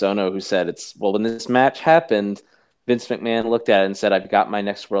Cassius Ohno who said when this match happened, Vince McMahon looked at it and said, I've got my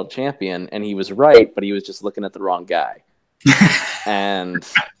next world champion. And he was right, but he was just looking at the wrong guy. And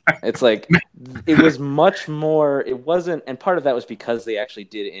it's like, it was much more, it wasn't, and part of that was because they actually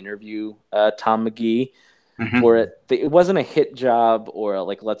did interview Tom Magee for it. It wasn't a hit job or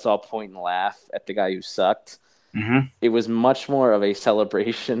let's all point and laugh at the guy who sucked. It was much more of a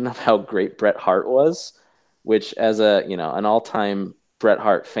celebration of how great Bret Hart was, which as an all-time Bret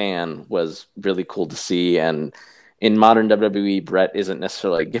Hart fan was really cool to see. And in modern WWE, Bret isn't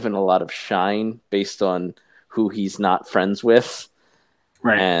necessarily given a lot of shine based on who he's not friends with.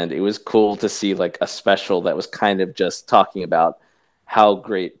 Right. And it was cool to see a special that was kind of just talking about how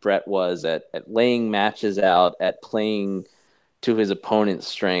great Bret was at laying matches out, at playing to his opponent's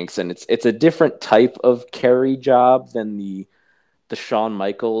strengths. And it's a different type of carry job than the Shawn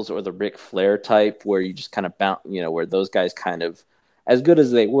Michaels or the Ric Flair type, where you just kind of bounce, where those guys kind of, as good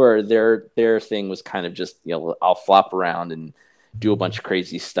as they were, their thing was kind of just, I'll flop around and do a bunch of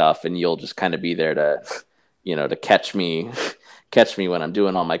crazy stuff, and you'll just kind of be there to, to catch me when I'm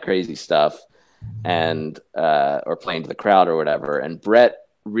doing all my crazy stuff, and or playing to the crowd or whatever. And Bret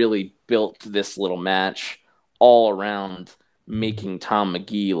really built this little match all around making Tom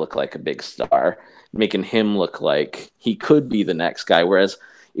Magee look like a big star, making him look like he could be the next guy. Whereas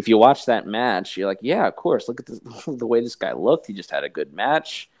if you watch that match, you're like, yeah, of course, look at the way this guy looked. He just had a good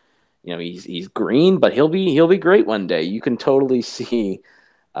match. He's green, but he'll be great one day. You can totally see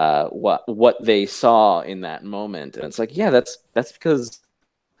what they saw in that moment. And it's like, yeah, that's because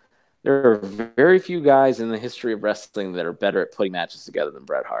there are very few guys in the history of wrestling that are better at putting matches together than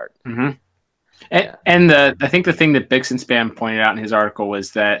Bret Hart. Mm-hmm. And I think the thing that Bixenspan pointed out in his article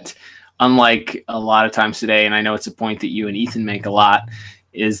was that, unlike a lot of times today, and I know it's a point that you and Ethan make a lot,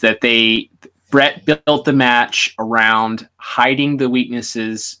 is that Bret built the match around hiding the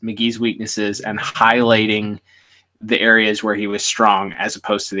weaknesses, Magee's weaknesses, and highlighting the areas where he was strong, as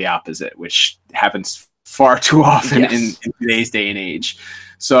opposed to the opposite, which happens far too often in today's day and age.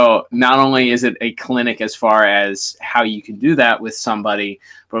 So not only is it a clinic as far as how you can do that with somebody,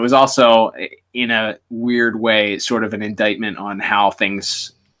 but it was also, in a weird way, sort of an indictment on how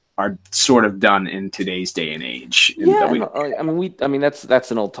things are sort of done in today's day and age.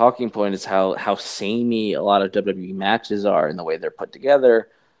 That's an old talking point, is how samey a lot of WWE matches are in the way they're put together.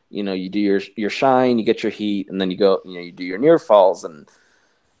 You do your shine, you get your heat, and then you go, you do your near falls, and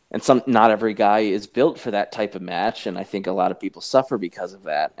not every guy is built for that type of match, and I think a lot of people suffer because of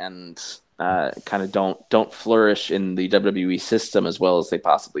that, and kind of don't flourish in the WWE system as well as they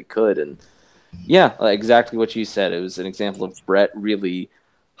possibly could. And yeah, exactly what you said. It was an example of Bret really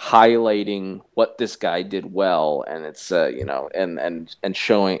highlighting what this guy did well, and it's and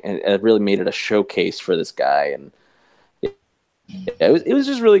showing, and it really made it a showcase for this guy. And it was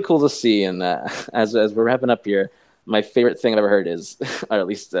just really cool to see. And as we're wrapping up here, my favorite thing I've ever heard is, or at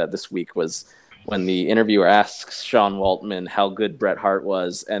least this week, was when the interviewer asks Sean Waltman how good Bret Hart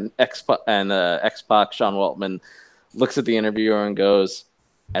was, and X-Pac Sean Waltman looks at the interviewer and goes,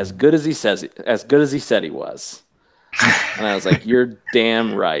 as good as he said he was. And I was like, you're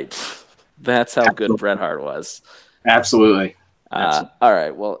damn right. That's how good Bret Hart was. Absolutely. All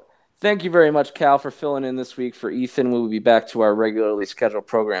right. Well, thank you very much, Cal, for filling in this week for Ethan. We will be back to our regularly scheduled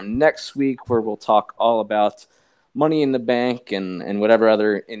program next week, where we'll talk all about Money in the Bank and whatever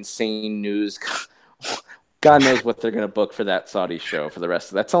other insane news. God knows what they're going to book for that Saudi show for the rest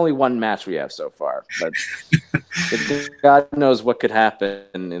of it. That's only one match we have so far. But God knows what could happen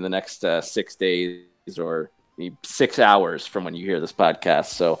in the next 6 days or 6 hours from when you hear this podcast.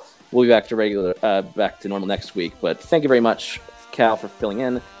 So we'll be back to normal next week. But thank you very much, Cal, for filling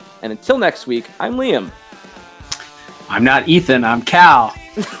in. And until next week, I'm Liam. I'm not Ethan. I'm Cal.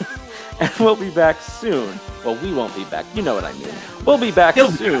 And we'll be back soon. Well, we won't be back. You know what I mean. We'll be back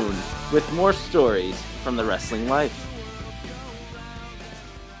soon with more stories from the wrestling life.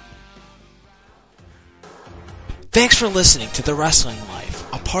 Thanks for listening to The Wrestling Life,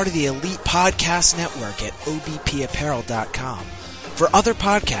 a part of the Elite Podcast Network at obpapparel.com. For other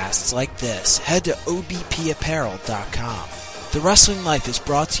podcasts like this, head to obpapparel.com. The Wrestling Life is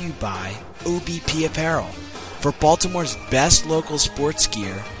brought to you by OBP Apparel. For Baltimore's best local sports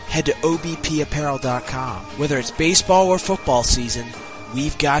gear, head to obpapparel.com. Whether it's baseball or football season,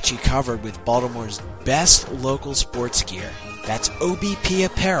 we've got you covered with Baltimore's best local sports gear. That's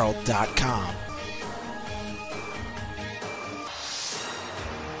obpapparel.com.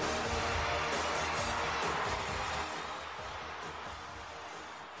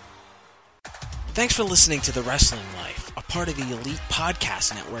 Thanks for listening to The Wrestling Life, a part of the Elite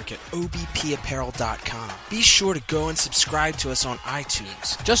Podcast Network at obpapparel.com. Be sure to go and subscribe to us on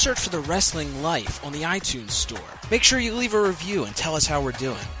iTunes. Just search for The Wrestling Life on the iTunes store. Make sure you leave a review and tell us how we're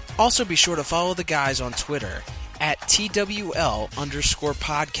doing. Also be sure to follow the guys on Twitter at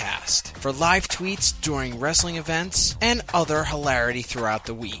TWL_podcast for live tweets during wrestling events and other hilarity throughout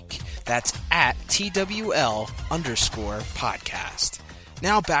the week. That's at TWL_podcast.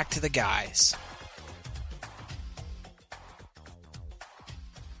 Now back to the guys.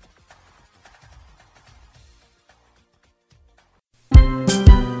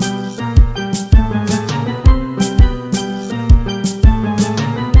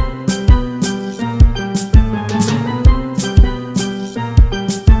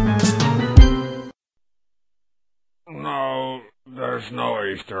 No, there's no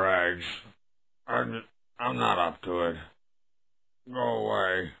Easter eggs. I'm not up to it. Go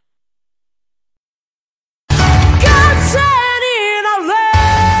away.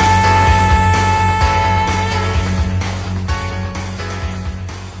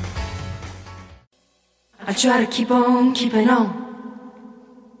 I try to keep on keeping on.